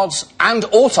credit cards and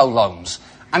auto loans,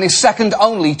 and is second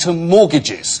only to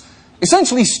mortgages.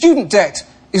 Essentially, student debt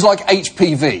is like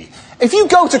HPV. If you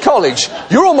go to college,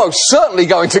 you're almost certainly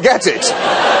going to get it.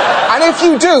 And if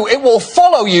you do, it will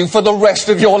follow you for the rest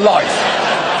of your life.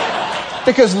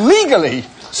 Because legally,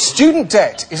 student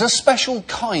debt is a special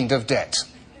kind of debt.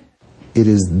 It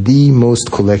is the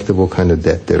most collectible kind of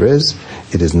debt there is.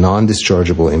 It is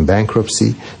non-dischargeable in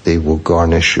bankruptcy. They will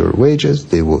garnish your wages.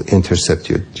 They will intercept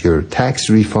your tax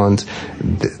refunds.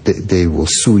 They will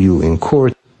sue you in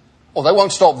court. Well, they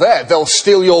won't stop there. They'll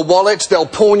steal your wallet. They'll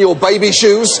pawn your baby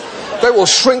shoes. They will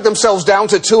shrink themselves down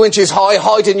to 2 inches high,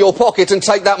 hide in your pocket, and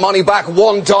take that money back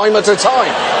one dime at a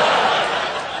time.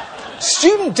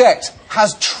 Student debt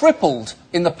has tripled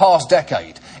in the past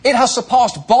decade. It has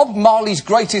surpassed Bob Marley's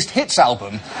greatest hits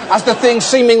album as the thing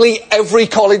seemingly every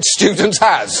college student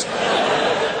has.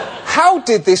 How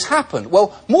did this happen?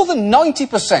 Well, more than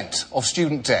 90% of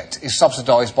student debt is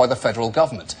subsidised by the federal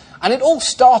government. And it all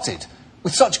started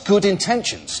with such good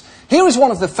intentions. Here is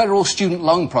one of the federal student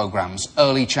loan programme's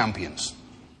early champions.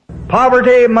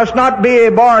 Poverty must not be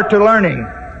a bar to learning,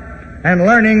 and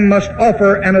learning must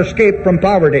offer an escape from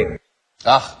poverty.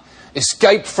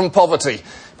 Escape from poverty.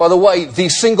 By the way, the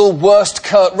single worst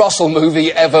Kurt Russell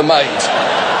movie ever made.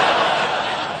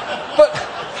 But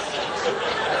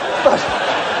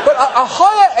a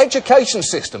higher education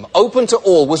system open to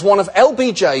all was one of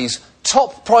LBJ's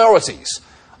top priorities,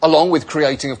 along with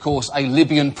creating, of course, a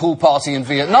Libyan pool party in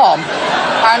Vietnam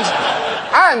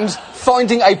and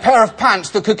finding a pair of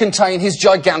pants that could contain his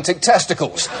gigantic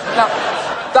testicles. Now,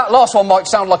 that last one might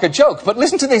sound like a joke, but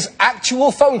listen to this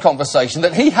actual phone conversation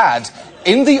that he had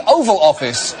in the Oval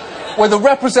Office with a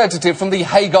representative from the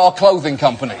Hagar Clothing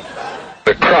Company.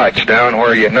 The crotch down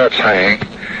where your nuts hang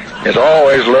is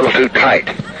always a little too tight.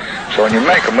 So when you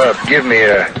make them up, give me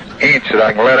an inch that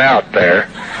I can let out there,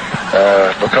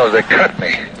 because they cut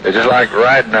me. They're just like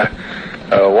riding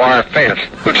a wire fence.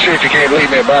 Let's see if you can't leave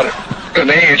me about an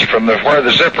inch from where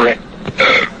the zipper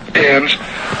ends,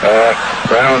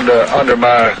 round under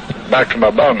my, back to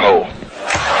my bunghole.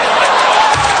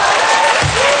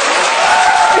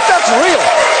 If that's real.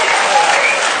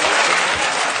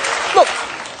 Look,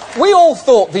 we all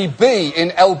thought the B in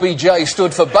LBJ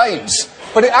stood for Baines,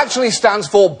 but it actually stands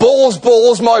for balls,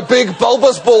 balls, my big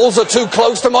bulbous balls are too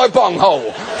close to my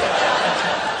bunghole.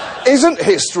 Isn't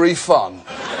history fun?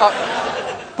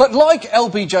 But like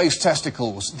LBJ's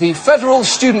testicles, the federal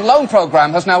student loan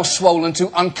programme has now swollen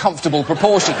to uncomfortable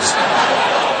proportions.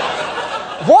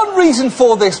 One reason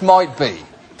for this might be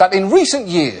that in recent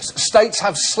years, states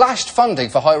have slashed funding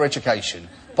for higher education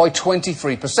by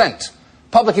 23%.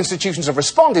 Public institutions have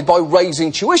responded by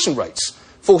raising tuition rates,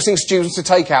 forcing students to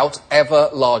take out ever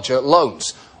larger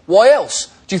loans. Why else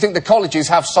do you think the colleges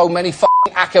have so many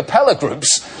f***ing a cappella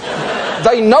groups?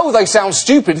 They know they sound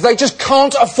stupid, they just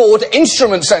can't afford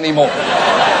instruments anymore.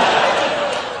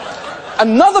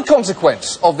 Another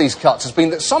consequence of these cuts has been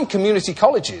that some community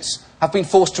colleges have been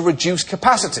forced to reduce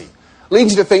capacity,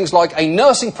 leading to things like a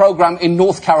nursing programme in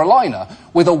North Carolina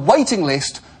with a waiting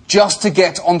list just to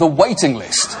get on the waiting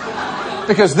list.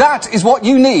 Because that is what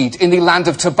you need in the land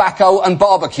of tobacco and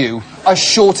barbecue, a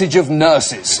shortage of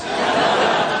nurses.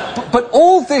 But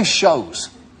all this shows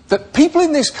that people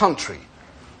in this country,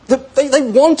 that they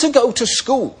want to go to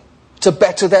school to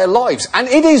better their lives. And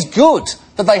it is good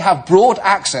that they have broad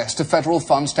access to federal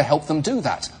funds to help them do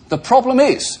that. The problem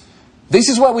is, this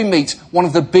is where we meet one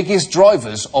of the biggest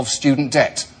drivers of student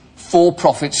debt,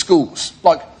 for-profit schools,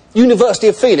 like University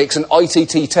of Phoenix and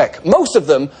ITT Tech. Most of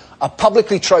them are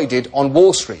publicly traded on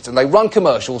Wall Street, and they run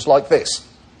commercials like this.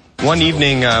 One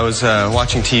evening I was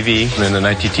watching TV, and then an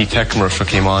ITT Tech commercial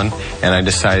came on, and I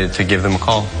decided to give them a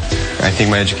call. I think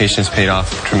my education has paid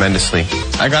off tremendously.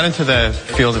 I got into the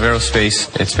field of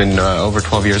aerospace. It's been over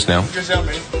 12 years now.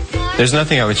 There's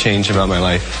nothing I would change about my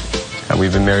life.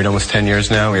 We've been married almost 10 years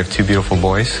now. We have 2 beautiful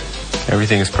boys.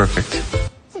 Everything is perfect.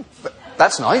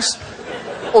 That's nice.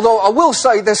 Although I will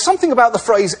say there's something about the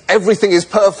phrase everything is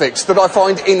perfect that I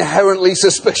find inherently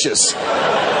suspicious.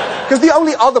 Because the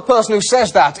only other person who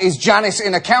says that is Janice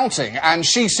in accounting, and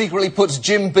she secretly puts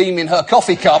Jim Beam in her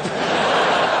coffee cup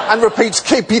and repeats,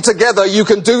 "Keep it together, you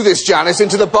can do this, Janice,"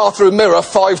 into the bathroom mirror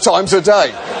 5 times a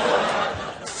day.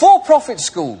 For-profit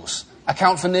schools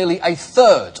account for nearly a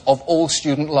third of all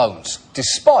student loans,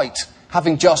 despite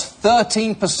having just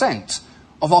 13%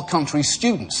 of our country's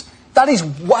students. That is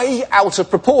way out of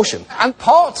proportion. And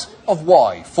part of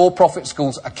why for-profit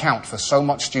schools account for so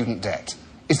much student debt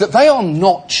is that they are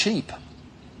not cheap.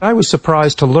 I was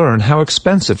surprised to learn how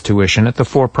expensive tuition at the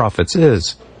for-profits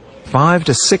is. 5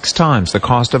 to 6 times the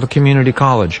cost of a community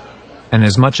college, and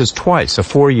as much as twice a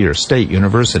 4-year state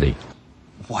university.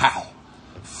 Wow.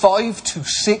 5 to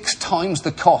 6 times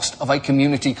the cost of a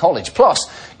community college. Plus,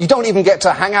 you don't even get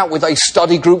to hang out with a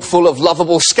study group full of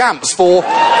lovable scamps for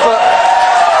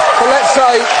let's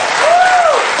say,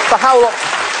 for how long?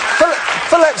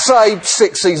 for, let's say,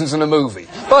 6 seasons and a movie.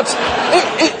 But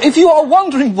if you are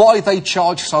wondering why they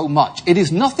charge so much, it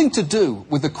is nothing to do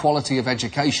with the quality of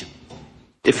education.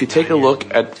 If you take a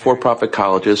look at for-profit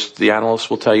colleges, the analysts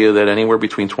will tell you that anywhere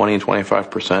between 20 and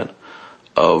 25%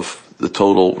 of the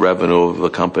total revenue of the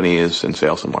company is in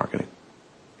sales and marketing.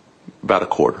 About a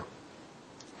quarter.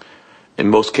 In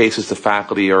most cases, the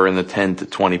faculty are in the 10 to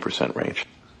 20% range.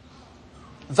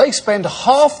 They spend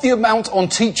half the amount on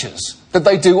teachers that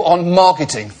they do on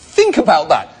marketing. Think about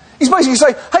that. He's basically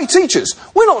saying, hey, teachers,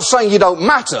 we're not saying you don't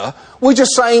matter. We're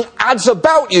just saying ads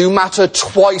about you matter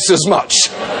twice as much.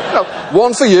 No,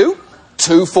 1 for you,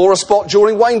 2 for a spot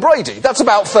during Wayne Brady. That's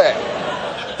about fair.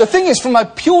 The thing is, from a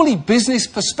purely business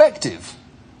perspective,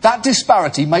 that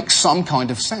disparity makes some kind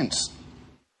of sense.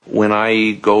 When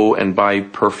I go and buy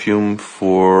perfume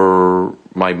for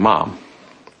my mom,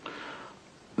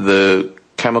 the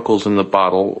chemicals in the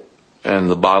bottle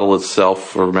and the bottle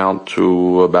itself amount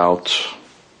to about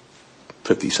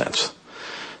 50 cents.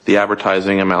 The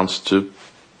advertising amounts to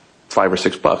 $5 or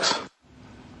 $6.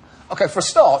 Okay, for a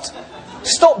start,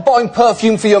 stop buying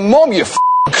perfume for your mom, you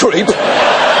creep.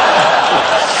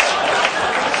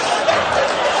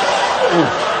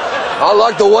 I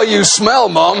like the way you smell,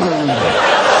 Mom.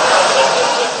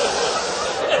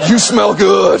 You smell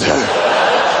good.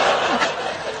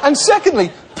 And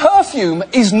secondly, perfume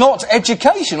is not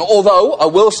education, although I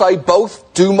will say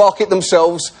both do market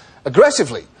themselves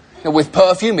aggressively. You know, with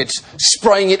perfume, it's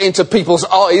spraying it into people's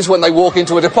eyes when they walk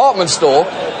into a department store.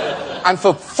 And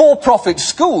for for-profit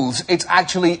schools, it's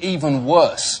actually even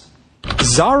worse.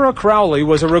 Zara Crowley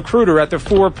was a recruiter at the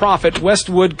for-profit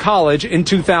Westwood College in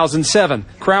 2007.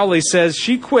 Crowley says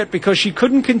she quit because she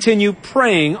couldn't continue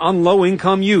preying on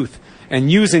low-income youth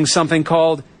and using something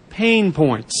called pain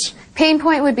points. Pain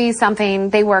point would be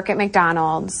something, they work at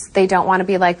McDonald's, they don't want to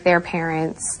be like their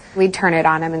parents. We'd turn it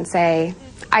on them and say,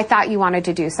 I thought you wanted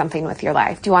to do something with your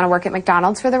life. Do you want to work at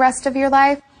McDonald's for the rest of your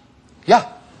life?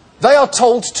 Yeah, they are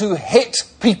told to hit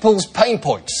people's pain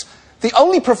points. The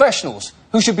only professionals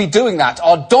who should be doing that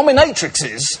are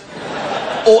dominatrixes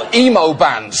or emo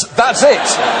bands. That's it.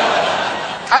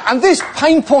 And this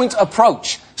pain point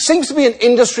approach seems to be an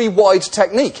industry-wide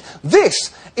technique.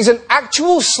 This is an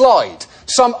actual slide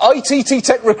some ITT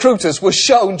Tech recruiters were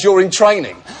shown during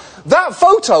training. That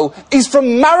photo is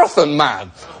from Marathon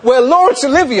Man, where Laurence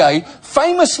Olivier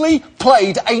famously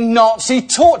played a Nazi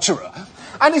torturer.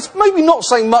 And it's maybe not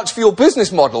saying much for your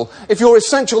business model if your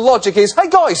essential logic is, hey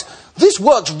guys, this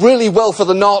works really well for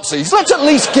the Nazis, let's at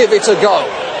least give it a go.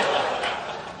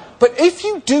 But if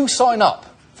you do sign up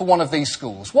for one of these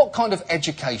schools, what kind of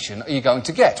education are you going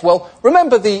to get? Well,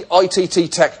 remember the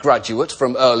ITT Tech graduate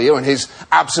from earlier and his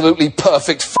absolutely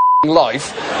perfect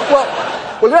life? Well,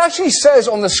 it actually says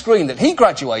on the screen that he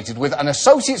graduated with an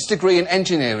associate's degree in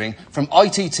engineering from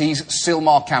ITT's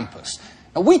Sylmar campus.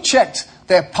 Now, we checked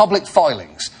their public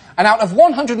filings, and out of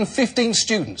 115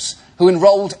 students who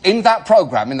enrolled in that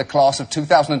program in the class of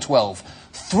 2012,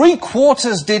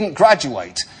 3/4 didn't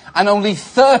graduate, and only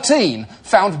 13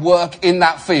 found work in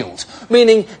that field,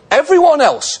 meaning everyone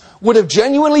else would have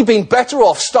genuinely been better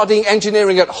off studying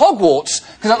engineering at Hogwarts,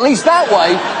 because at least that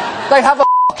way they have a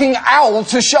fucking owl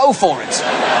to show for it.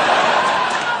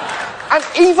 And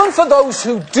even for those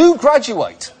who do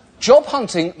graduate, job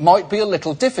hunting might be a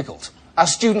little difficult,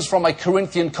 as students from a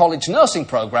Corinthian College nursing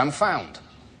program found.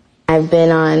 I've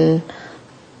been on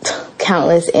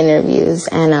countless interviews,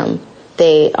 and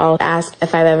they all ask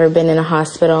if I've ever been in a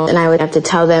hospital, and I would have to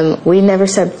tell them we never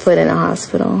set foot in a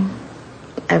hospital,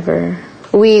 ever.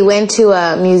 We went to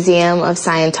a museum of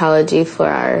Scientology for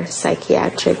our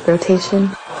psychiatric rotation.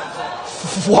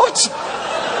 What?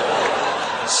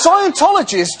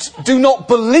 Scientologists do not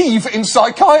believe in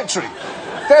psychiatry.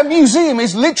 Their museum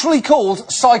is literally called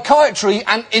Psychiatry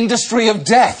and Industry of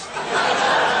Death.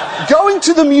 Going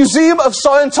to the Museum of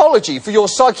Scientology for your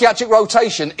psychiatric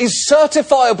rotation is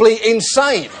certifiably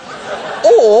insane.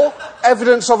 Or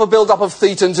evidence of a build-up of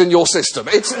thetans in your system.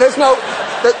 You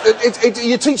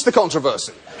teach the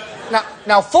controversy.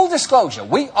 Now, full disclosure,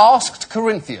 we asked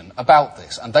Corinthian about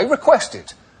this, and they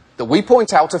requested that we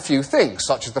point out a few things,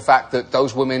 such as the fact that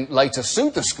those women later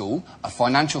sued the school, a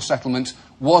financial settlement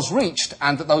was reached,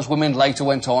 and that those women later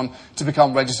went on to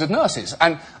become registered nurses.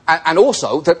 And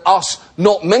also that us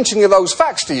not mentioning those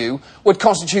facts to you would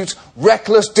constitute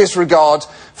reckless disregard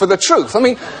for the truth. I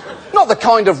mean, not the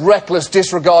kind of reckless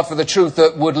disregard for the truth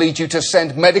that would lead you to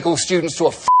send medical students to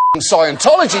a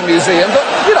Scientology museum, but,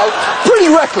 you know, pretty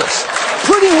reckless.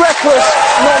 Pretty reckless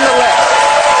nonetheless.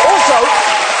 Also,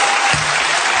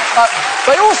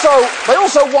 They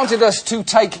also wanted us to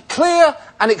take clear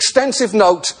and extensive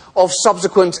note of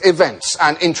subsequent events.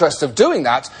 And in interest of doing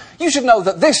that, you should know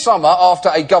that this summer, after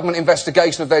a government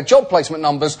investigation of their job placement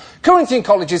numbers, Corinthian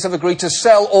colleges have agreed to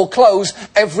sell or close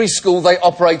every school they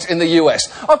operate in the US.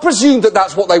 I presume that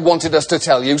that's what they wanted us to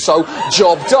tell you, so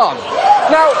job done.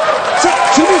 Now,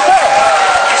 to be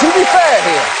fair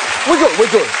here, we're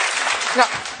good.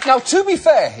 Now, to be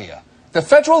fair here, the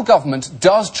federal government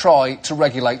does try to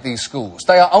regulate these schools.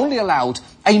 They are only allowed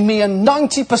a mere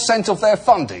 90% of their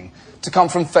funding to come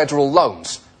from federal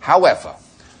loans. However,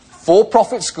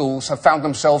 for-profit schools have found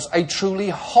themselves a truly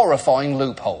horrifying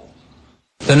loophole.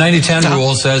 The 90-10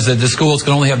 rule says that the schools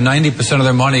can only have 90% of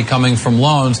their money coming from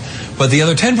loans, but the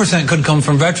other 10% could come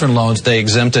from veteran loans. They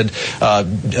exempted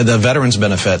the veterans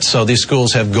benefits, so these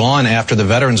schools have gone after the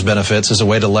veterans benefits as a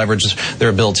way to leverage their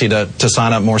ability to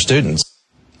sign up more students.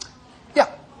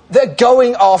 They're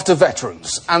going after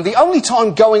veterans, and the only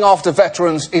time going after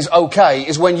veterans is okay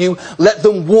is when you let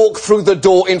them walk through the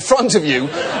door in front of you,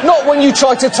 not when you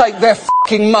try to take their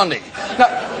fucking money.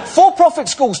 Now, for-profit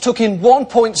schools took in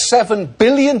 $1.7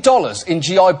 billion in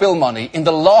GI Bill money in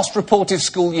the last reported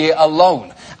school year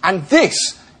alone, and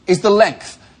this is the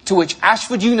length to which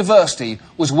Ashford University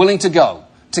was willing to go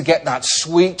to get that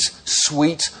sweet,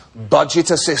 sweet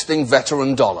budget-assisting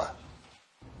veteran dollar.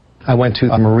 I went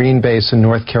to a Marine base in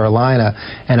North Carolina,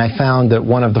 and I found that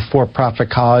one of the for-profit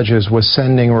colleges was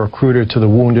sending a recruiter to the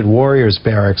Wounded Warriors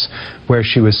Barracks, where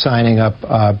she was signing up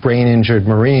brain-injured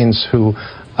Marines who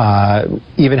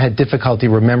even had difficulty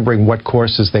remembering what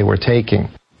courses they were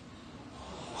taking.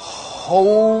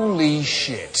 Holy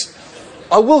shit.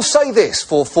 I will say this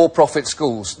for-profit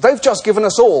schools. They've just given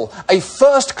us all a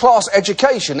first-class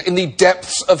education in the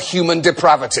depths of human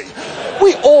depravity.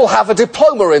 We all have a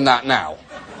diploma in that now.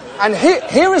 And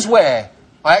here is where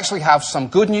I actually have some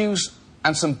good news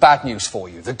and some bad news for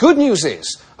you. The good news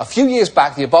is, a few years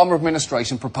back, the Obama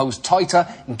administration proposed tighter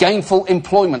gainful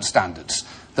employment standards.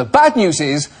 The bad news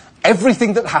is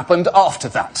everything that happened after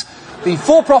that. The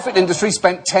for-profit industry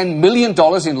spent $10 million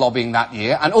in lobbying that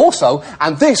year, and also,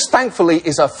 and this thankfully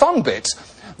is a fun bit,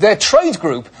 their trade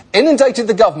group inundated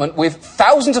the government with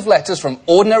thousands of letters from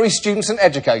ordinary students and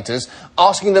educators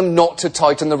asking them not to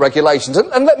tighten the regulations.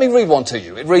 And let me read one to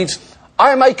you. It reads, I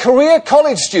am a career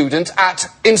college student at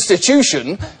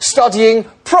institution studying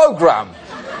program.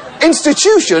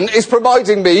 Institution is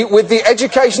providing me with the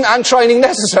education and training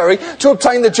necessary to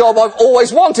obtain the job I've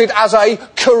always wanted as a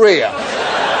career.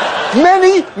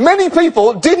 Many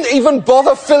people didn't even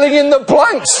bother filling in the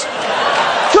blanks.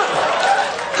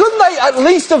 Couldn't they at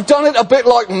least have done it a bit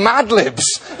like Mad Libs?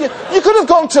 You could have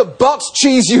gone to Butts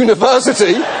Cheese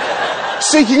University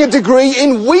seeking a degree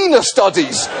in Wiener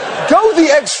Studies. Go the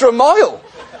extra mile.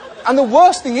 And the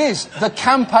worst thing is, the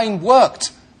campaign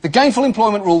worked. The gainful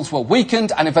employment rules were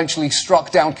weakened and eventually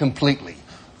struck down completely.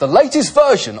 The latest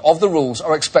version of the rules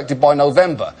are expected by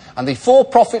November, and the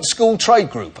for-profit school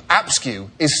trade group, APSCU,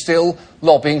 is still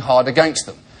lobbying hard against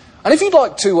them. And if you'd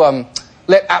like to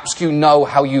let APSCU know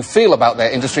how you feel about their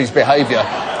industry's behaviour,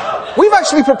 we've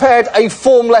actually prepared a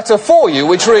form letter for you,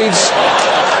 which reads,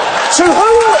 to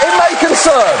whom it may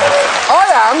concern, I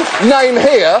am, name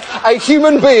here, a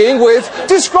human being with,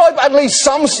 describe at least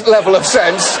some level of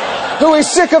sense, who is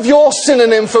sick of your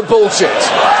synonym for bullshit.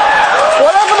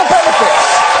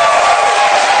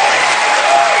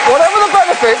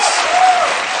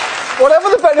 Whatever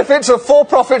the benefits of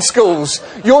for-profit schools,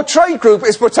 your trade group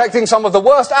is protecting some of the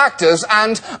worst actors,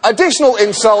 and additional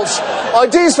insults,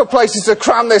 ideas for places to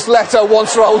cram this letter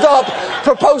once rolled up,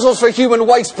 proposals for human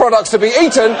waste products to be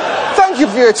eaten. Thank you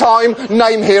for your time.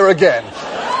 Name here again.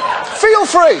 Feel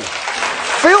free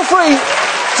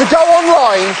to go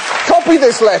online, copy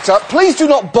this letter, please do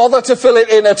not bother to fill it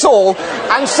in at all,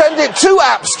 and send it to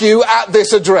APSCU at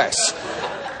this address.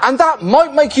 And that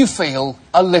might make you feel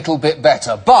a little bit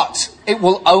better, but it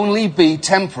will only be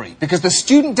temporary, because the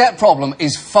student debt problem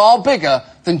is far bigger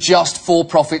than just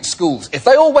for-profit schools. If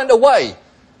they all went away,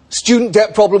 student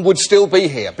debt problem would still be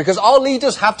here, because our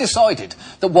leaders have decided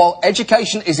that while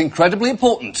education is incredibly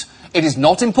important, it is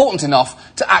not important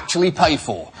enough to actually pay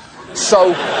for. So,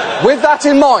 with that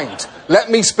in mind,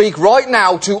 let me speak right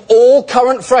now to all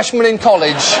current freshmen in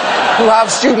college who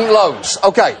have student loans.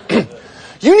 Okay.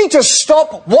 You need to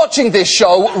stop watching this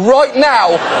show right now.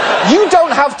 You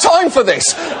don't have time for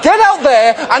this. Get out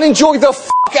there and enjoy the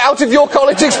out of your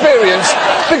college experience,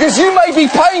 because you may be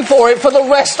paying for it for the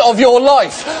rest of your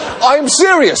life. I am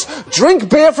serious. Drink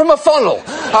beer from a funnel.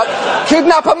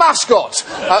 Kidnap a mascot.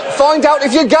 Find out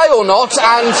if you're gay or not,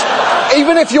 and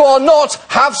even if you are not,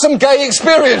 have some gay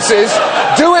experiences.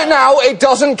 Do it now, it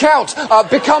doesn't count.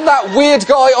 Become that weird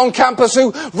guy on campus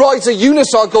who rides a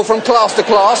unicycle from class to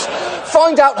class.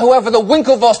 Find out whoever the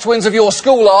Winklevoss twins of your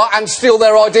school are and steal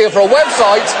their idea for a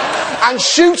website, and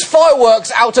shoot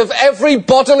fireworks out of every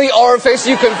bodily orifice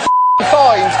you can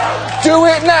find. Do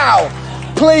it now.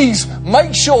 Please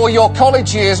make sure your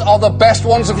college years are the best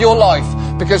ones of your life,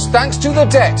 because thanks to the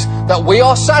debt that we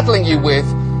are saddling you with,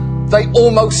 they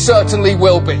almost certainly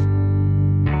will be.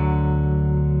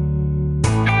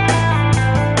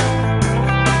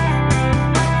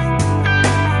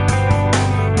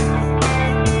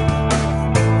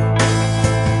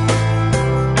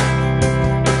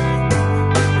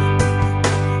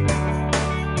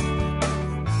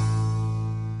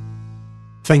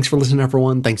 Thanks for listening,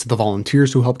 everyone. Thanks to the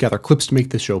volunteers who helped gather clips to make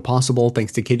this show possible.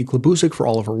 Thanks to Katie Klabusik for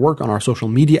all of her work on our social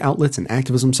media outlets and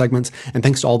activism segments. And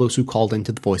thanks to all those who called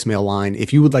into the voicemail line.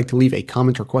 If you would like to leave a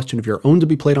comment or question of your own to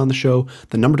be played on the show,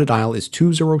 the number to dial is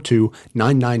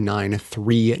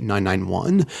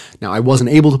 202-999-3991. Now, I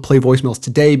wasn't able to play voicemails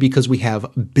today because we have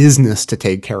business to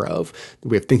take care of.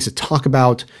 We have things to talk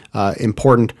about,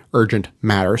 important, urgent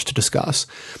matters to discuss.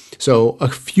 So a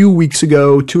few weeks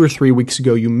ago, 2 or 3 weeks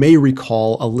ago, you may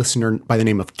recall a listener by the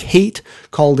name of Kate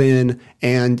called in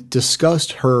and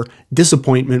discussed her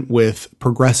disappointment with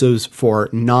progressives for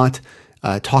not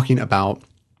talking about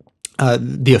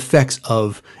the effects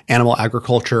of animal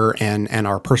agriculture and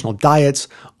our personal diets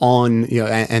on,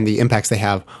 and the impacts they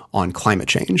have on climate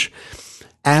change.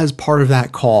 As part of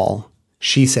that call,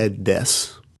 she said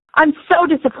this. I'm so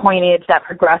disappointed that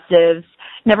progressives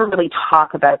never really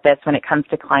talk about this when it comes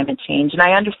to climate change. And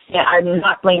I understand, I'm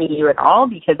not blaming you at all,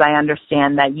 because I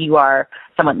understand that you are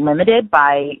somewhat limited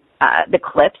by the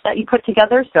clips that you put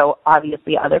together. So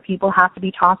obviously other people have to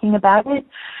be talking about it.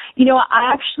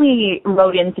 I actually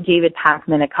wrote into David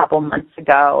Pakman a couple months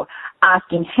ago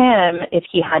asking him if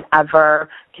he had ever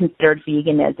considered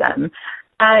veganism.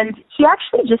 And he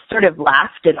actually just sort of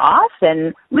laughed it off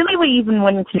and really even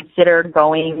wouldn't consider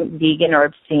going vegan or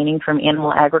abstaining from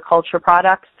animal agriculture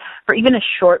products for even a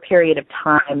short period of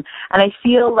time. And I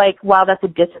feel like while that's a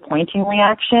disappointing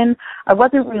reaction, I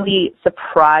wasn't really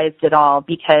surprised at all,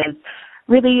 because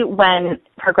really when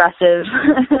progressive,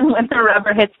 when the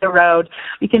rubber hits the road,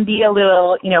 we can be a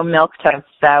little, milquetoast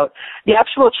about the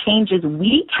actual changes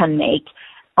we can make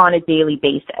on a daily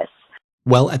basis.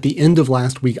 Well, at the end of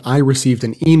last week, I received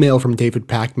an email from David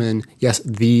Pakman, yes,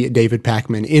 the David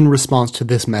Pakman, in response to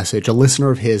this message. A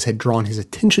listener of his had drawn his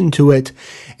attention to it,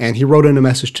 and he wrote in a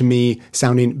message to me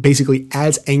sounding basically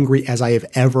as angry as I have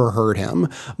ever heard him.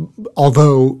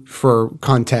 Although, for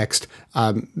context,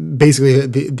 basically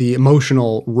the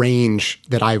emotional range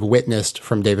that I've witnessed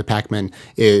from David Pakman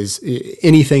is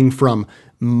anything from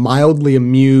mildly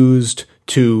amused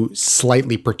to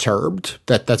slightly perturbed.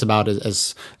 That's about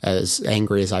as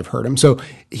angry as I've heard him. So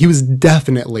he was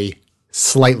definitely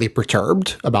slightly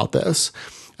perturbed about this.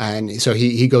 And so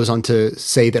he goes on to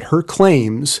say that her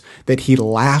claims that he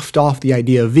laughed off the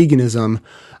idea of veganism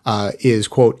is,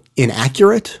 quote,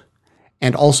 inaccurate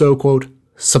and also, quote,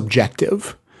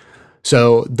 subjective.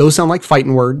 So those sound like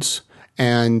fighting words.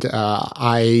 And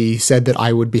I said that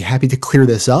I would be happy to clear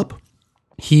this up.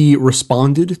 He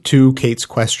responded to Kate's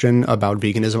question about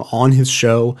veganism on his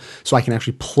show, so I can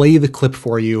actually play the clip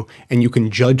for you, and you can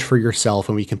judge for yourself,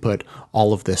 and we can put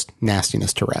all of this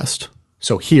nastiness to rest.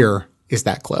 So here is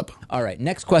that clip. All right,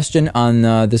 next question on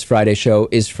this Friday show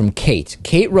is from Kate.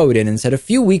 Kate wrote in and said, a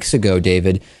few weeks ago,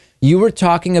 David, you were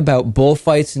talking about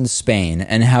bullfights in Spain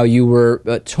and how you were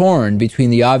torn between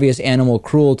the obvious animal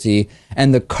cruelty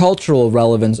and the cultural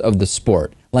relevance of the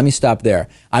sport. Let me stop there.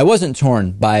 I wasn't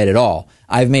torn by it at all.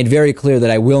 I've made very clear that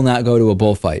I will not go to a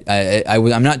bullfight.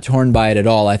 I'm not torn by it at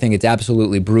all. I think it's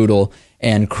absolutely brutal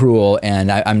and cruel, and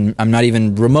I'm not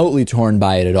even remotely torn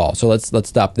by it at all. So let's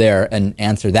stop there and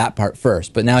answer that part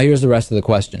first. But now here's the rest of the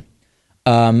question.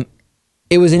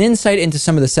 It was an insight into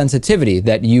some of the sensitivity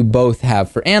that you both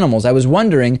have for animals. I was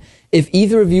wondering if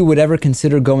either of you would ever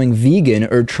consider going vegan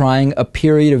or trying a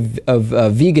period of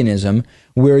veganism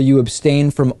where you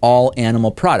abstain from all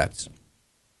animal products.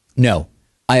 No,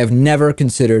 I have never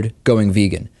considered going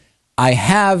vegan. I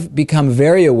have become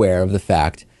very aware of the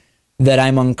fact that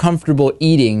I'm uncomfortable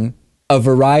eating a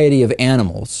variety of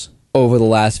animals over the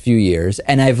last few years,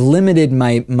 and I've limited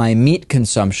my meat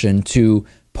consumption to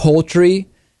poultry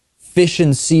fish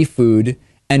and seafood,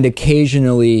 and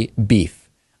occasionally beef.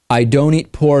 I don't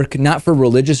eat pork, not for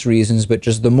religious reasons, but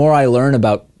just the more I learn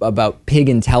about pig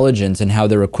intelligence and how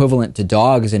they're equivalent to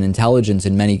dogs in intelligence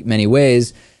in many, many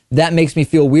ways, that makes me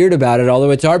feel weird about it, although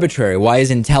it's arbitrary. Why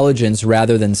is intelligence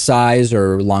rather than size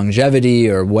or longevity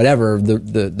or whatever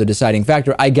the deciding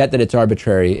factor? I get that it's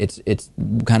arbitrary. It's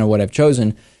kind of what I've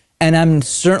chosen. And I'm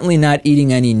certainly not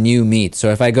eating any new meat. So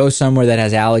if I go somewhere that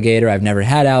has alligator, I've never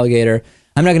had alligator,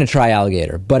 I'm not going to try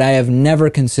alligator. But I have never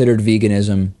considered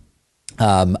veganism.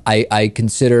 I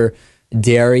consider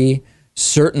dairy,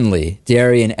 certainly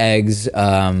dairy and eggs,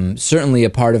 certainly a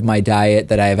part of my diet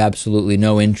that I have absolutely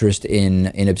no interest in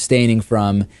abstaining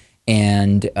from.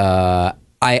 And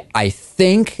I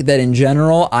think that in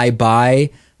general, I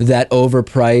buy that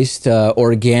overpriced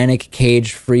organic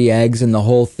cage-free eggs and the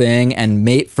whole thing.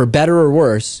 And for better or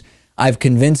worse, I've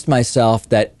convinced myself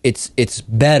that it's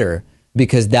better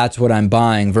because that's what I'm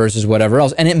buying versus whatever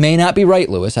else. And it may not be right,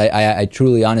 Lewis. I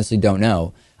truly, honestly don't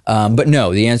know. But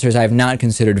no, the answer is I have not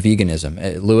considered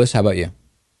veganism. Lewis, how about you?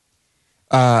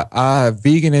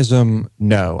 Veganism,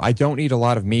 no. I don't eat a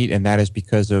lot of meat, and that is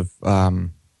because of,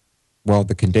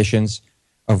 the conditions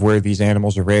of where these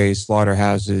animals are raised,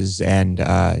 slaughterhouses, and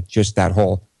just that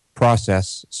whole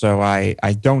process. So I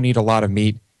don't eat a lot of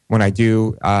meat. When I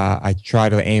do, I try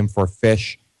to aim for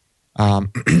fish.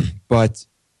 But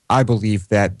I believe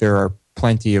that there are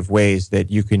plenty of ways that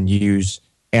you can use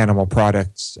animal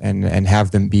products and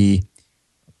have them be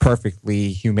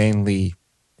perfectly humanely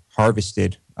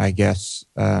harvested, I guess.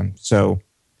 So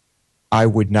I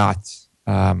would not,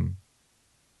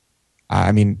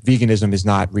 veganism is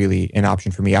not really an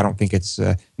option for me. I don't think it's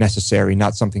necessary,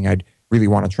 not something I'd really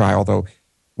want to try. Although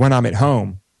when I'm at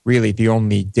home, really the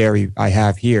only dairy I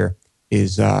have here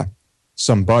is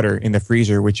some butter in the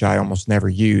freezer, which I almost never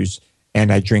use.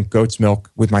 And I drink goat's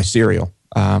milk with my cereal.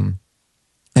 And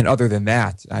other than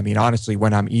that, I mean, honestly,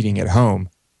 when I'm eating at home,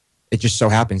 it just so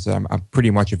happens that I'm pretty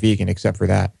much a vegan except for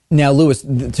that. Now, Lewis,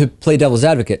 to play devil's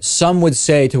advocate, some would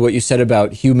say to what you said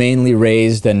about humanely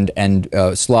raised and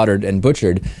slaughtered and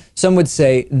butchered, some would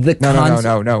say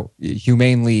No.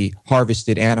 Humanely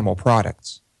harvested animal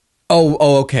products.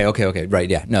 Okay. Right,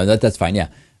 yeah. No, that's fine, yeah.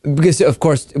 Because, of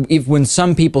course, when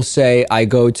some people say I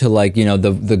go to,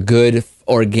 the good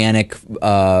organic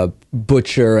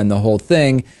butcher and the whole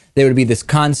thing, there would be this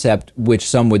concept, which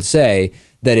some would say,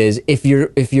 that is, if you're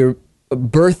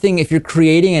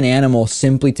creating an animal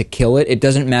simply to kill it, it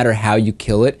doesn't matter how you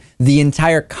kill it. The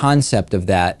entire concept of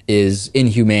that is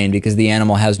inhumane because the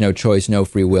animal has no choice, no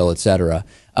free will, etc.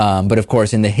 But, of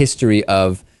course, in the history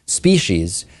of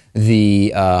species,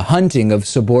 the hunting of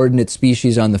subordinate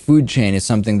species on the food chain is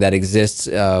something that exists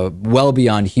well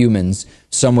beyond humans.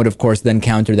 Some would, of course, then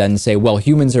counter that and say, well,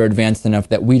 humans are advanced enough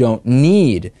that we don't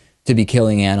need to be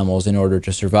killing animals in order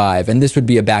to survive. And this would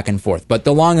be a back and forth. But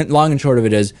the long and short of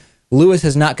it is, Lewis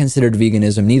has not considered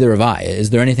veganism, neither have I.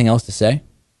 Is there anything else to say?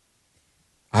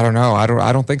 I don't know. I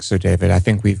don't think so, David. I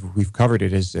think we've covered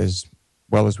it as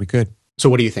well as we could. So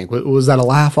what do you think? Was that a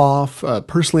laugh off?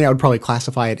 Personally, I would probably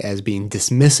classify it as being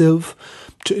dismissive.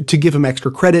 To give him extra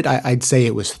credit, I'd say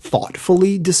it was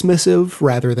thoughtfully dismissive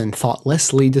rather than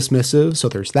thoughtlessly dismissive. So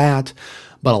there's that.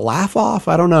 But a laugh off?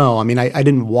 I don't know. I mean, I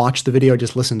didn't watch the video, I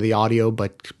just listened to the audio.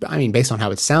 But I mean, based on how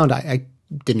it sounded, I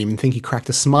didn't even think he cracked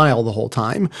a smile the whole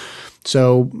time.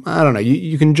 So I don't know.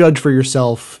 You can judge for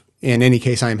yourself. In any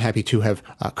case, I am happy to have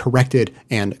corrected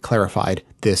and clarified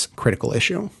this critical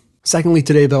issue. Secondly,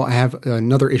 today, though, I have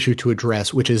another issue to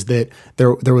address, which is that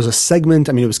there was a segment,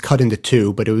 I mean, it was cut into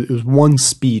two, but it was one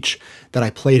speech that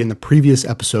I played in the previous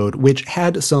episode, which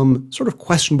had some sort of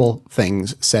questionable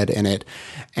things said in it.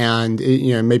 And,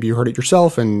 maybe you heard it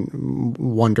yourself and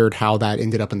wondered how that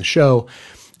ended up in the show.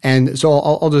 And so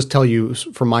I'll just tell you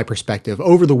from my perspective,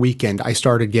 over the weekend, I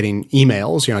started getting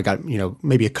emails. I got,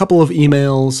 maybe a couple of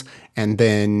emails. And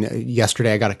then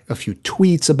yesterday I got a few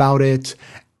tweets about it.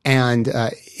 And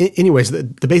anyways,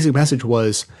 the basic message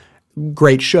was,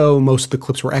 great show. Most of the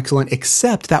clips were excellent,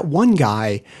 except that one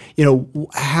guy,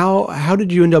 how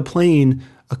did you end up playing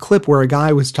a clip where a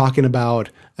guy was talking about,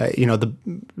 the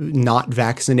not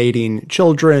vaccinating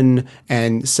children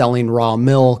and selling raw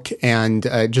milk and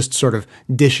just sort of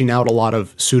dishing out a lot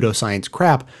of pseudoscience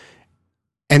crap.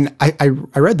 And I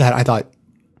read that. I thought,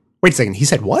 wait a second, he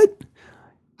said what?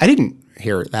 I didn't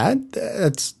hear that.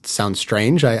 That sounds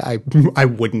strange. I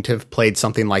wouldn't have played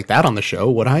something like that on the show,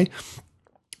 would I?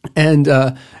 And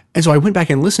so I went back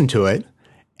and listened to it.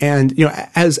 And,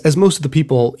 as most of the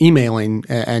people emailing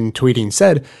and tweeting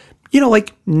said,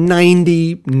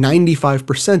 90,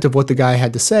 95% of what the guy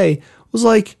had to say was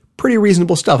pretty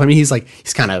reasonable stuff. I mean, he's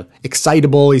kind of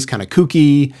excitable, he's kind of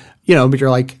kooky, but you're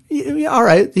like, yeah, all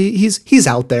right, he's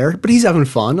out there, but he's having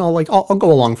fun. I'll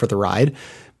go along for the ride.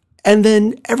 And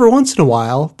then every once in a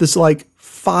while, this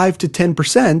 5 to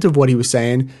 10% of what he was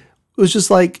saying was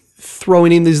just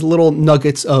throwing in these little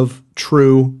nuggets of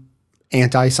true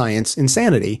anti-science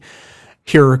insanity.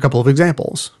 Here are a couple of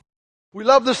examples. We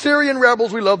love the Syrian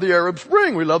rebels. We love the Arab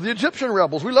Spring. We love the Egyptian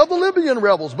rebels. We love the Libyan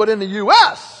rebels. But in the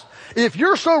U.S., if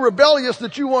you're so rebellious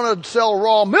that you want to sell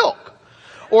raw milk,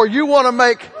 or you want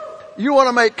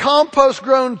to make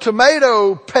compost-grown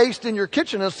tomato paste in your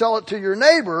kitchen and sell it to your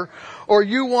neighbor, or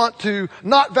you want to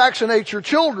not vaccinate your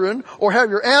children, or have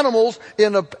your animals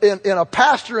in a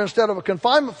pasture instead of a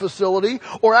confinement facility,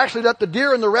 or actually let the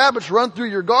deer and the rabbits run through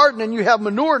your garden and you have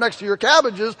manure next to your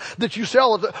cabbages that you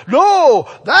sell it. No,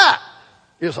 that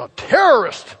is a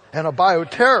terrorist and a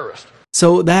bioterrorist.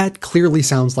 So that clearly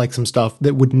sounds like some stuff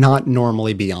that would not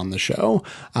normally be on the show.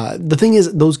 The thing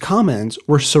is, those comments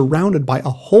were surrounded by a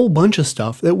whole bunch of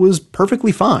stuff that was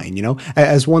perfectly fine.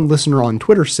 As one listener on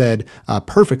Twitter said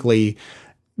perfectly,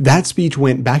 that speech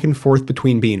went back and forth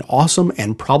between being awesome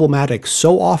and problematic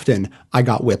so often I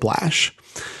got whiplash.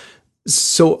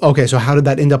 So how did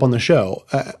that end up on the show?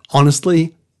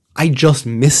 Honestly, I just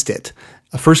missed it.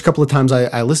 The first couple of times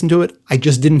I listened to it, I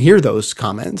just didn't hear those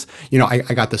comments.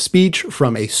 I got the speech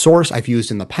from a source I've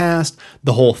used in the past.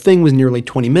 The whole thing was nearly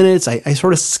 20 minutes. I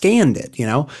sort of scanned it,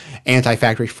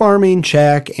 Anti-factory farming,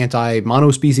 check.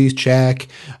 Anti-monospecies, check.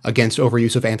 Against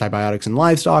overuse of antibiotics in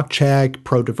livestock, check.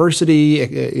 Pro-diversity,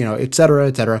 et cetera,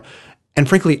 et cetera. And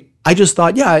frankly, I just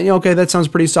thought, yeah, okay, that sounds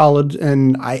pretty solid.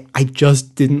 And I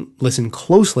just didn't listen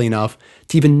closely enough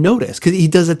to even notice. Because he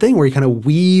does a thing where he kind of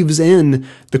weaves in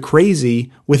the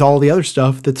crazy with all the other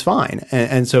stuff that's fine.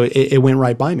 And so it went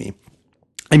right by me.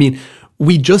 I mean,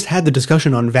 we just had the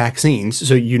discussion on vaccines,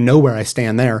 so you know where I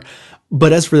stand there.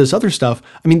 But as for this other stuff,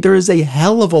 I mean, there is a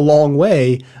hell of a long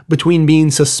way between being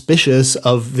suspicious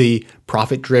of the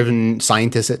profit-driven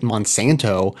scientists at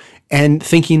Monsanto and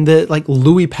thinking that,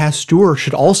 Louis Pasteur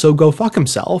should also go fuck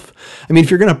himself. I mean,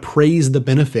 if you're going to praise the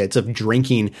benefits of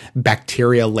drinking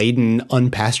bacteria-laden,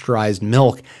 unpasteurized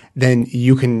milk, then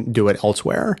you can do it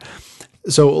elsewhere.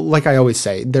 So, like I always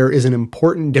say, there is an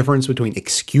important difference between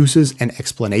excuses and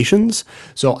explanations.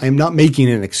 So I'm not making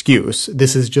an excuse.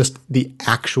 This is just the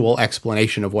actual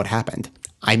explanation of what happened.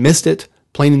 I missed it,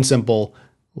 plain and simple.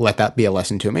 Let that be a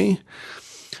lesson to me.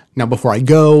 Now, before I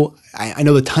go, I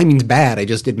know the timing's bad. I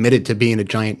just admitted to being a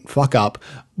giant fuck up.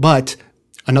 But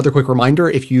another quick reminder,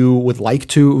 if you would like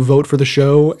to vote for the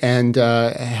show and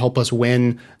help us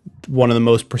win one of the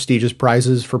most prestigious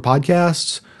prizes for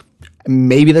podcasts,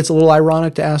 maybe that's a little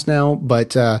ironic to ask now,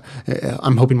 but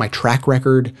I'm hoping my track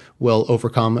record will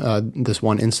overcome this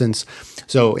one instance.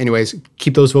 So anyways,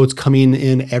 keep those votes coming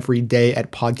in every day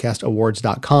at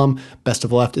podcastawards.com. Best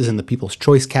of Left is in the People's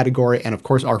Choice category. And of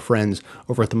course, our friends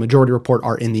over at the Majority Report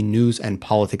are in the News and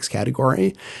Politics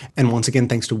category. And once again,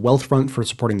 thanks to Wealthfront for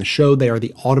supporting the show. They are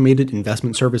the automated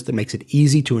investment service that makes it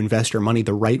easy to invest your money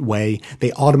the right way.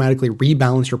 They automatically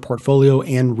rebalance your portfolio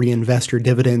and reinvest your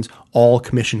dividends, all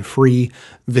commission free.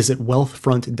 Visit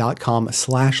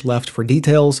wealthfront.com/left for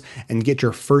details and get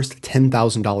your first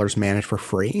 $10,000 managed for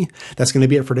free. That's going to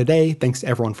be it for today. Thanks to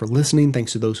everyone for listening.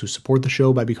 Thanks to those who support the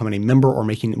show by becoming a member or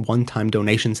making one-time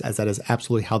donations, as that is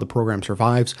absolutely how the program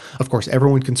survives. Of course,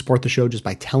 everyone can support the show just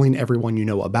by telling everyone you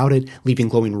know about it, leaving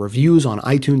glowing reviews on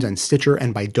iTunes and Stitcher,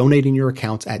 and by donating your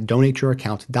accounts at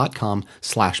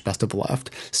donateyouraccount.com/bestofleft.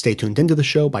 Stay tuned into the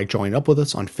show by joining up with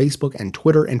us on Facebook and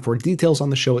Twitter, and for details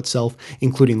on the show itself,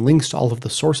 including links to all of the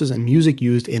sources and music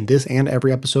used in this and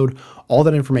every episode, all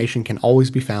that information can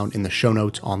always be found in the show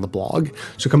notes on the blog.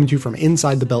 So coming to you from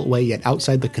inside the Beltway, yet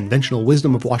outside the conventional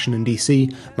wisdom of Washington, D.C.,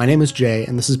 my name is Jay,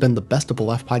 and this has been the Best of the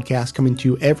Left podcast, coming to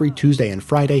you every Tuesday and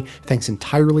Friday, thanks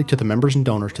entirely to the members and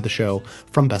donors to the show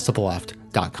from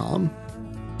bestoftheleft.com.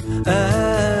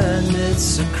 And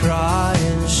it's a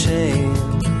crying shame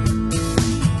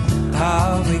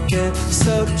how we get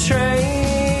so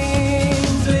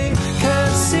trained. We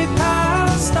can't see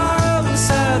past our own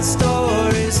sad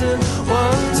stories and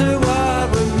wonder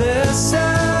what we're missing.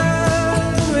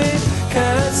 We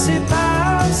can't see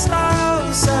past our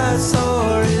own sad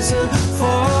stories and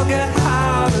forget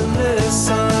how to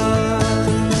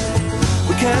listen.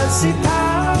 We can't see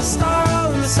past our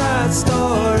own sad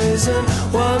stories.